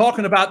also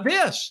talking about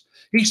this.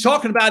 He's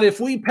talking about if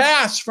we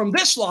pass from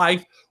this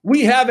life,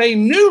 we have a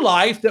new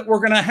life that we're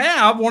going to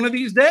have one of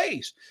these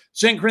days.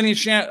 2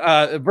 Corinthians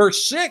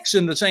verse 6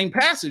 in the same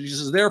passage, he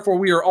says, therefore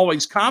we are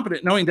always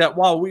confident, knowing that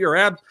while we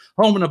are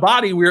home in the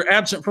body, we are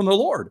absent from the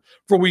Lord.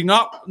 For we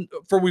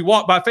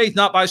walk by faith,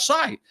 not by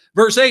sight.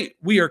 Verse 8,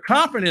 we are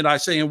confident, I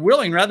say, and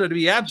willing rather to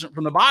be absent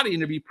from the body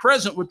and to be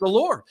present with the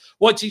Lord.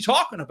 What's he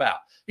talking about?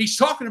 He's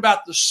talking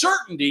about the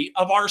certainty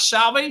of our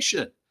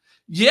salvation.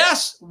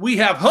 Yes, we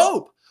have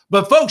hope.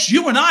 But folks,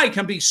 you and I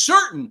can be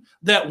certain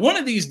that one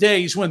of these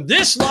days when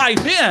this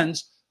life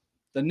ends,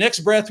 the next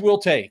breath we'll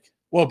take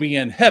will be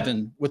in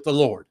heaven with the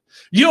Lord.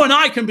 You and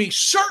I can be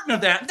certain of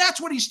that. That's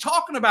what he's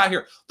talking about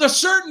here. The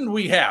certain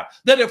we have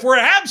that if we're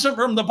absent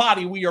from the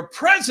body, we are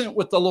present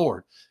with the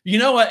Lord.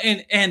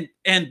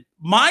 And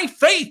my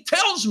faith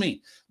tells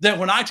me that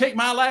when I take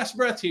my last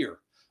breath here,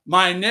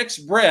 my next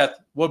breath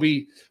will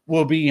be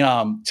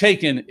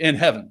taken in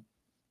heaven.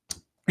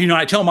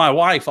 I tell my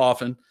wife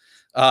often,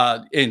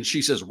 And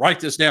she says, write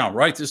this down.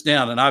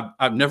 And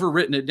I've never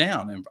written it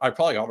down, and I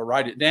probably ought to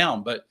write it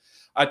down. But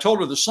I told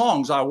her the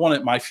songs I want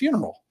at my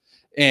funeral.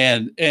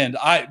 And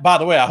by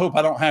the way, I hope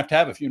I don't have to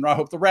have a funeral. I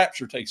hope the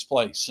rapture takes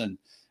place.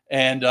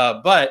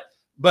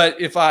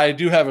 But if I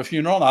do have a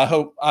funeral, and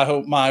I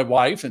hope my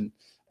wife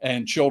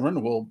and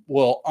children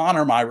will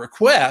honor my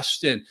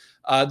request. And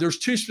there's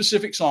two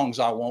specific songs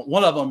I want.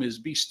 One of them is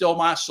 "Be Still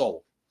My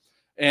Soul."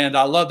 And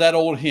I love that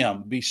old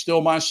hymn, "Be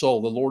still my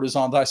soul, the Lord is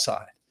on thy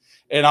side."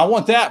 And I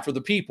want that for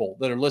the people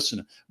that are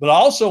listening. But I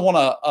also want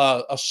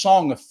a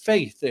song of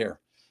faith there.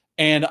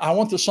 And I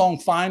want the song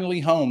 "Finally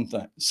Home"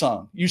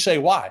 sung. You say,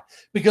 why?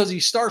 Because he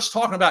starts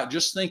talking about,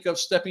 just think of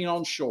stepping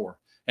on shore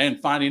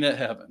and finding it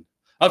heaven,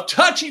 of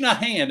touching a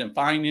hand and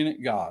finding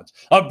it God's,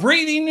 of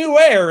breathing new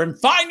air and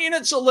finding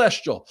it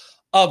celestial,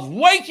 of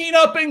waking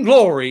up in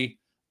glory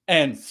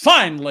and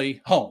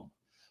finally home.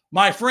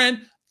 My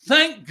friend,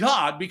 thank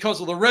God, because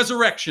of the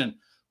resurrection,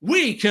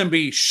 we can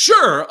be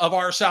sure of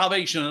our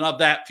salvation and of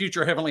that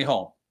future heavenly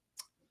home.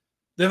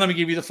 Then let me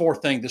give you the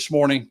fourth thing this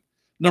morning.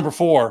 Number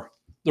 4,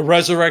 the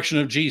resurrection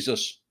of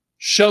Jesus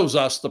shows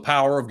us the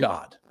power of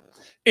God.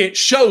 It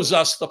shows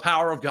us the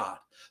power of God.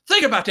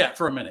 Think about that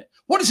for a minute.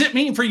 What does it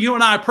mean for you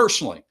and I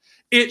personally?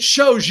 It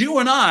shows you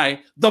and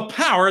I the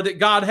power that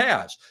God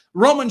has.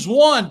 Romans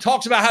 1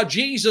 talks about how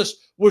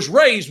Jesus was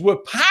raised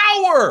with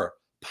power,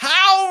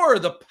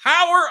 the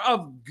power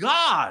of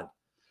God.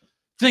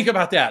 Think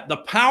about that. The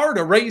power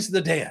to raise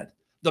the dead.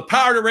 The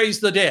power to raise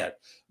the dead.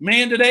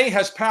 Man today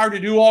has power to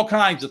do all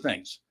kinds of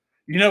things.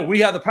 You know, we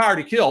have the power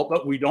to kill,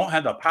 but we don't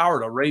have the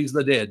power to raise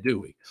the dead, do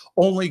we?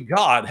 Only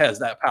God has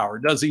that power,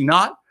 does he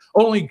not?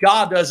 Only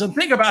God does. And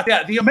think about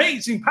that, the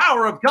amazing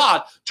power of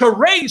God to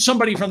raise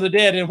somebody from the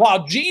dead. And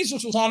while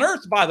Jesus was on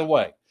earth, by the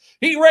way,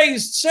 he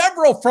raised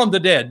several from the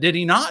dead, did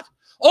he not?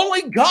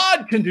 Only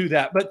God can do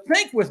that. But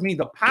think with me,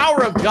 the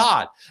power of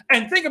God,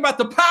 and think about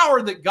the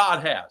power that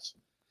God has.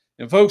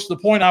 And folks, the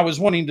point I was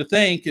wanting to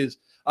think is,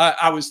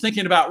 I was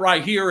thinking about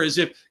right here is,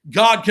 if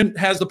God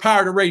has the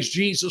power to raise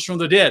Jesus from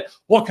the dead,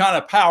 what kind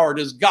of power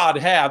does God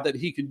have that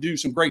he can do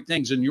some great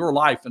things in your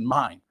life and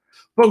mine?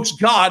 Folks,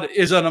 God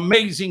is an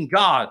amazing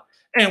God,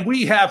 and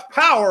we have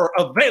power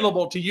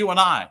available to you and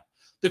I.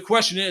 The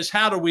question is,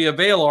 how do we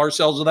avail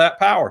ourselves of that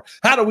power?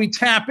 How do we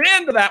tap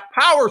into that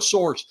power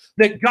source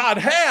that God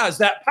has,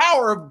 that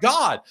power of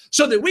God,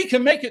 so that we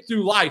can make it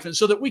through life and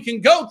so that we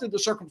can go through the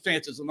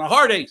circumstances and the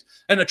heartaches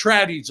and the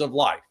tragedies of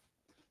life?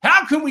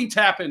 How can we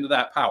tap into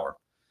that power?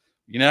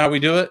 You know how we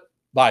do it?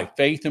 By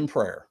faith and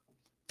prayer.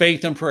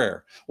 Faith and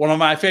prayer. One of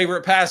my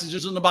favorite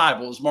passages in the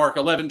Bible is Mark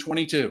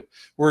 11:22,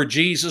 where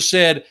Jesus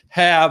said,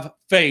 have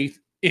faith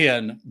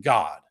in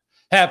God.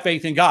 Have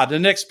faith in God. The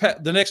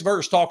next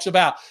verse talks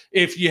about,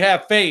 if you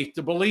have faith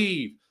to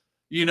believe,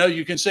 you know,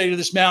 you can say to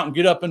this mountain,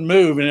 get up and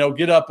move, and it'll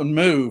get up and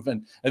move.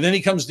 And then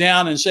he comes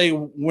down and say,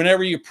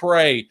 whenever you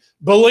pray,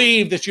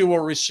 believe that you will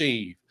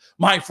receive.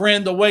 My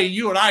friend, the way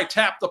you and I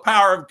tap the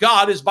power of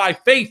God is by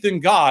faith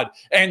in God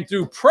and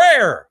through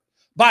prayer,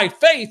 by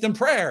faith and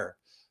prayer.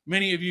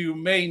 Many of you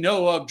may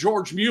know of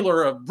George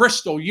Mueller of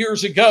Bristol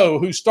years ago,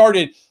 who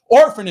started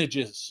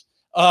orphanages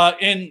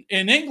in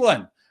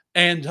England.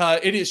 And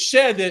it is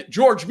said that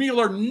George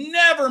Mueller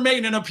never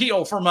made an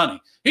appeal for money.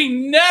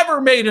 He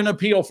never made an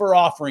appeal for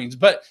offerings,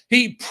 but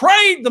he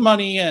prayed the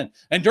money in,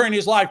 and during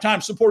his lifetime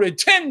supported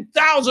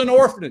 10,000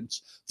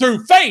 orphans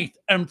through faith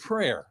and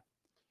prayer.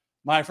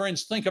 My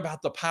friends, think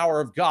about the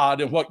power of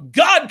God and what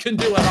God can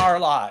do in our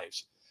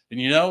lives. And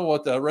you know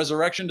what the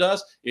resurrection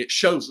does? It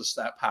shows us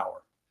that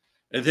power.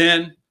 And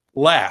then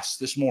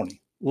this morning,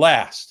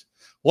 what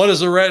does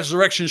the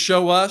resurrection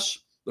show us?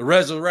 The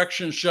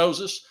resurrection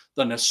shows us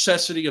the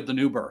necessity of the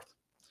new birth.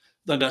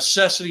 The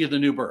necessity of the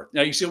new birth.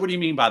 Now you say, what do you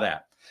mean by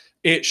that?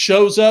 It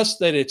shows us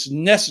that it's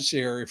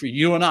necessary for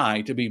you and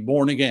I to be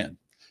born again.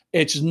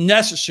 It's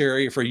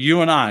necessary for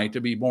you and I to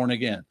be born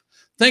again.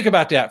 Think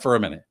about that for a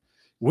minute.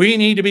 We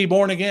need to be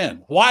born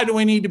again. Why do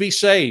we need to be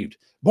saved?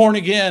 Born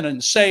again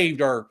and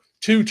saved are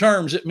two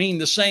terms that mean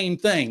the same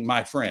thing,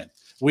 my friend.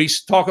 We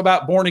talk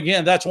about born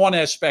again. That's one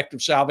aspect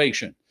of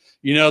salvation.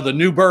 You know, the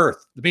new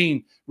birth,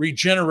 being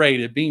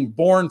regenerated, being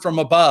born from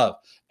above.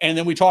 And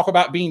then we talk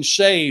about being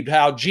saved,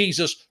 how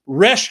Jesus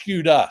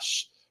rescued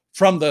us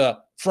from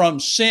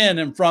sin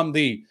and from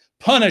the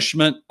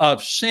punishment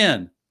of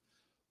sin.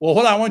 Well,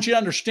 what I want you to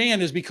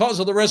understand is, because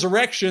of the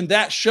resurrection,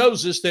 that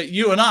shows us that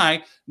you and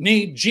I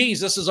need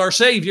Jesus as our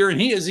Savior, and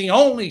he is the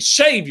only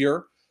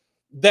Savior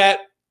that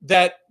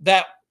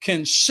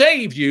can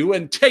save you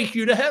and take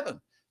you to heaven.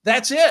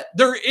 That's it.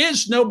 There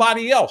is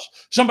nobody else.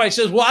 Somebody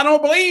says, well, I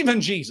don't believe in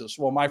Jesus.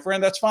 Well, my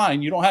friend, that's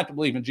fine. You don't have to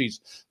believe in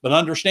Jesus. But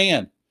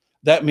understand,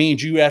 that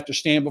means you have to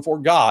stand before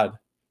God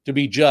to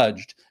be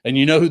judged. And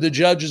you know who the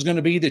judge is going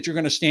to be that you're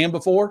going to stand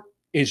before?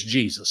 Is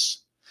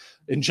Jesus.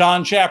 In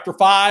John chapter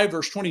 5,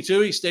 verse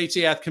 22, he states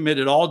he hath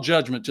committed all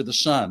judgment to the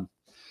Son.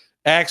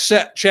 Acts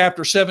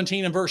chapter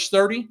 17 and verse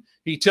 30,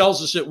 he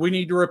tells us that we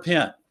need to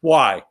repent.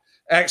 Why?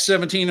 Acts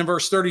 17 and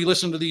verse 30,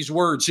 listen to these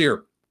words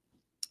here.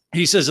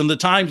 He says, in the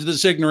times of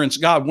this ignorance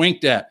God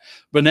winked at,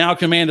 but now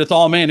commandeth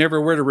all men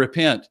everywhere to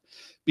repent,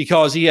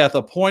 because he hath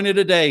appointed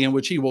a day in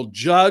which he will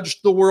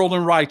judge the world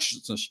in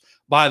righteousness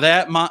by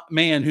that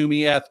man whom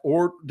he hath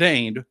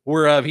ordained,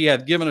 whereof he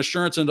hath given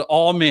assurance unto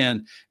all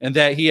men, and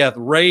that he hath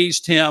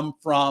raised him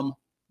from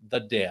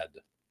the dead.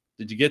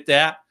 Did you get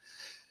that?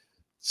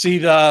 See,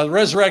 the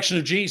resurrection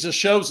of Jesus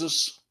shows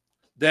us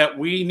that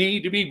we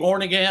need to be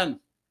born again.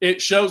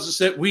 It shows us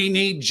that we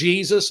need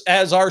Jesus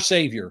as our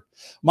Savior.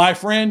 My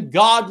friend,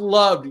 God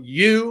loved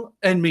you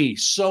and me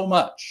so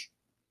much.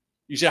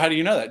 You say, how do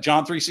you know that?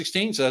 John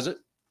 3:16 says it.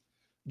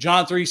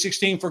 John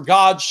 3:16, for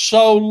God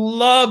so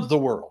loved the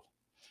world.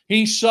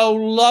 He so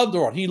loved the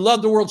world. He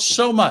loved the world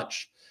so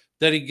much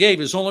that he gave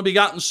his only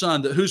begotten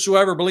Son, that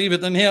whosoever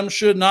believeth in him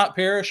should not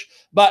perish,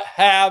 but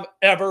have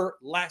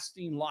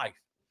everlasting life.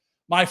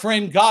 My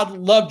friend, God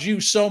loved you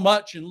so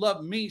much and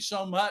loved me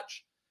so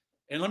much.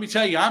 And let me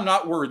tell you, I'm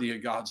not worthy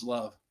of God's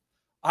love.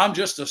 I'm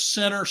just a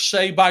sinner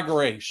saved by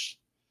grace.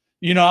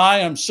 You know, I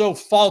am so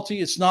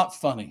faulty, it's not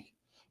funny.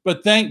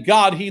 But thank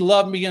God he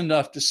loved me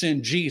enough to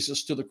send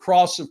Jesus to the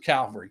cross of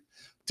Calvary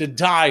to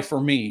die for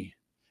me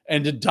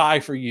and to die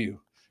for you.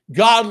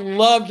 God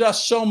loved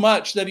us so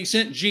much that he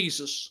sent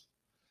Jesus.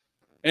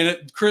 And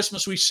at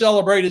Christmas, we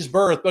celebrate his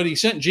birth, but he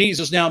sent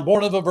Jesus down,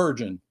 born of a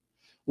virgin,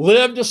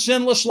 lived a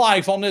sinless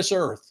life on this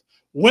earth,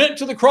 went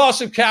to the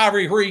cross of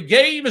Calvary where he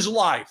gave his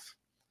life.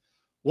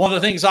 One of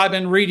the things I've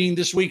been reading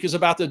this week is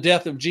about the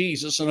death of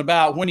Jesus and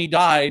about when he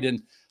died.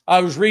 And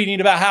I was reading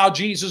about how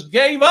Jesus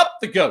gave up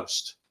the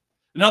ghost.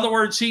 In other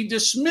words, he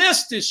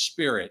dismissed his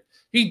spirit.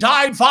 He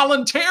died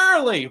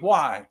voluntarily.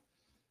 Why?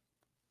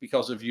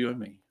 Because of you and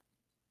me.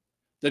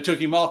 They took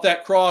him off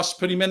that cross,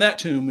 put him in that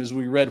tomb, as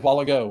we read a while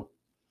ago.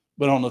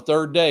 But on the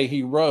third day,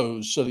 he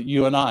rose so that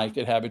you and I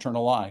could have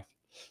eternal life,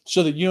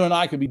 so that you and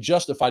I could be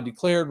justified,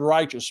 declared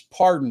righteous,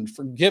 pardoned,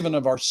 forgiven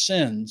of our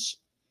sins.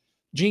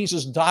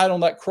 Jesus died on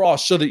that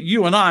cross so that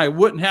you and I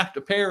wouldn't have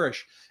to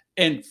perish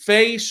and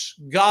face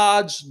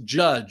God's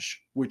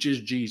judge, which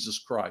is Jesus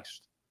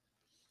Christ.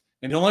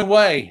 And the only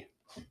way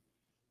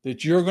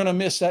that you're going to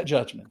miss that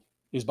judgment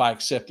is by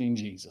accepting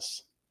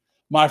Jesus.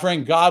 My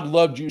friend, God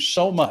loved you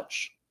so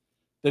much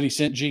that he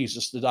sent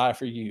Jesus to die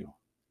for you.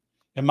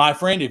 And my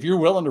friend, if you're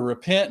willing to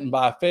repent and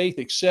by faith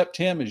accept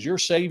him as your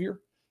Savior,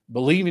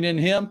 believing in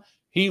him,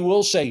 he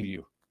will save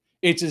you.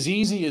 It's as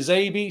easy as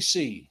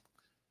ABC.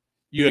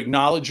 You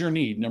acknowledge your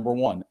need. Number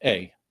one,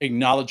 A,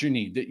 acknowledge your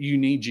need, that you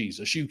need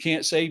Jesus. You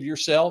can't save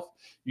yourself.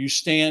 You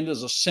stand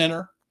as a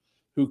sinner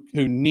who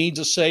needs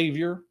a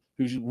Savior,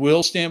 who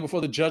will stand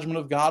before the judgment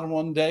of God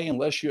one day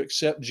unless you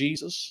accept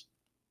Jesus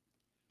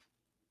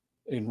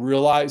and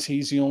realize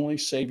he's the only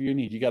Savior you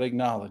need. You got to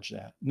acknowledge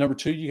that. Number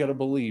two, you got to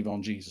believe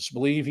on Jesus.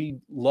 Believe he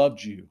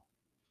loved you.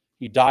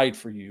 He died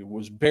for you,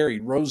 was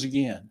buried, rose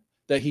again,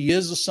 that he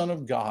is the Son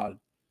of God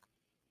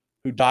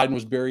who died and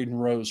was buried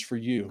and rose for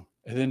you.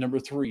 And then number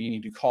three, you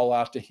need to call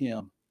out to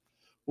him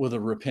with a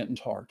repentant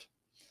heart.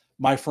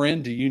 My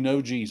friend, do you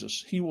know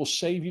Jesus? He will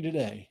save you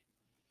today.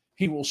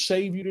 He will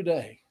save you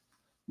today.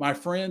 My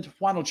friend,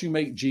 why don't you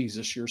make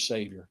Jesus your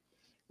Savior?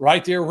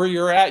 Right there where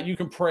you're at, you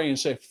can pray and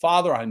say,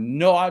 Father, I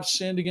know I've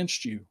sinned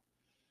against you.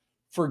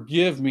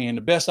 Forgive me. And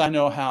the best I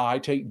know how, I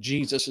take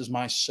Jesus as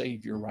my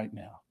Savior right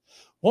now.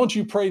 Won't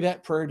you pray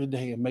that prayer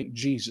today and make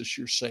Jesus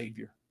your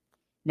Savior?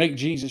 Make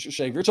Jesus your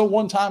Savior. It's a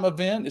one-time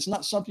event. It's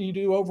not something you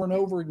do over and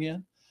over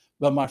again.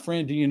 But my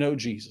friend, do you know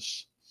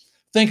Jesus?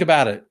 Think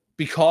about it.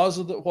 Because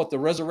of what the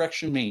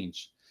resurrection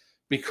means,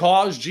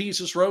 because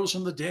Jesus rose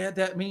from the dead,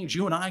 that means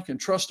you and I can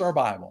trust our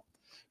Bible.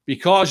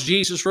 Because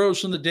Jesus rose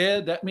from the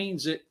dead, that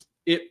means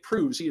it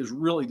proves he is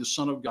really the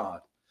Son of God.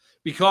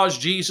 Because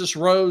Jesus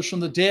rose from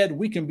the dead,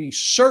 we can be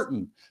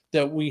certain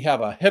that we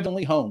have a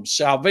heavenly home.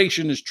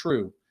 Salvation is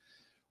true.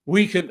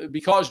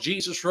 Because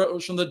Jesus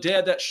rose from the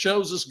dead, that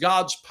shows us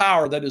God's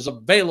power that is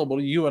available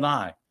to you and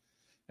I.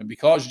 And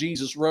because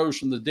Jesus rose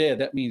from the dead,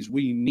 that means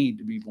we need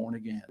to be born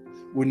again.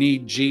 We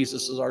need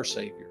Jesus as our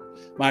Savior.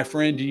 My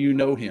friend, do you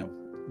know him?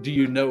 Do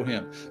you know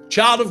him?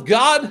 Child of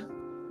God,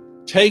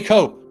 take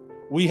hope.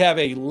 We have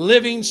a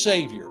living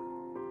Savior,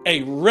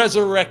 a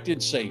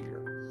resurrected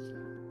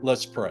Savior.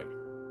 Let's pray.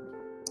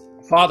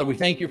 Father, we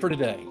thank you for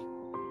today.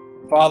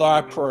 Father,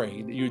 I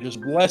pray that you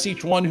just bless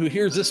each one who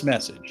hears this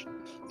message.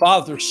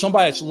 Father, if there's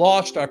somebody that's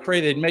lost, I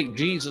pray they'd make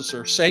Jesus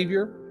their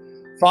Savior.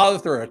 Father,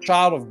 if they're a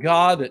child of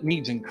God that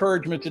needs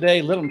encouragement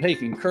today, let them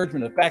take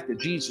encouragement in the fact that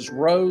Jesus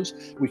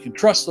rose. We can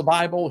trust the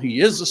Bible.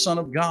 He is the Son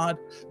of God.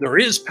 There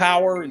is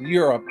power.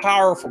 You're a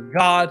powerful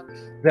God,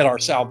 that our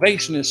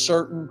salvation is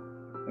certain.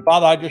 And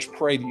Father, I just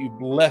pray that you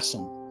bless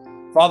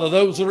them. Father,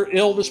 those that are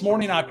ill this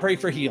morning, I pray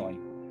for healing.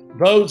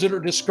 Those that are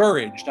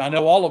discouraged, I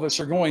know all of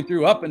us are going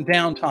through up and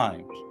down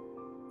times.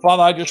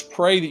 Father, I just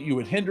pray that you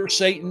would hinder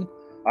Satan.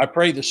 I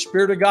pray the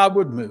Spirit of God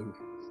would move.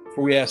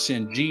 For we ask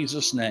in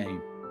Jesus'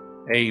 name.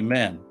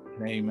 Amen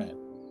and amen.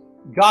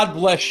 God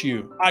bless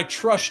you. I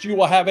trust you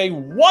will have a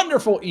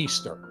wonderful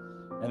Easter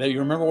and that you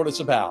remember what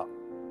it's about.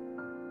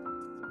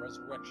 The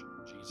resurrection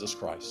of Jesus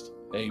Christ.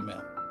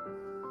 Amen.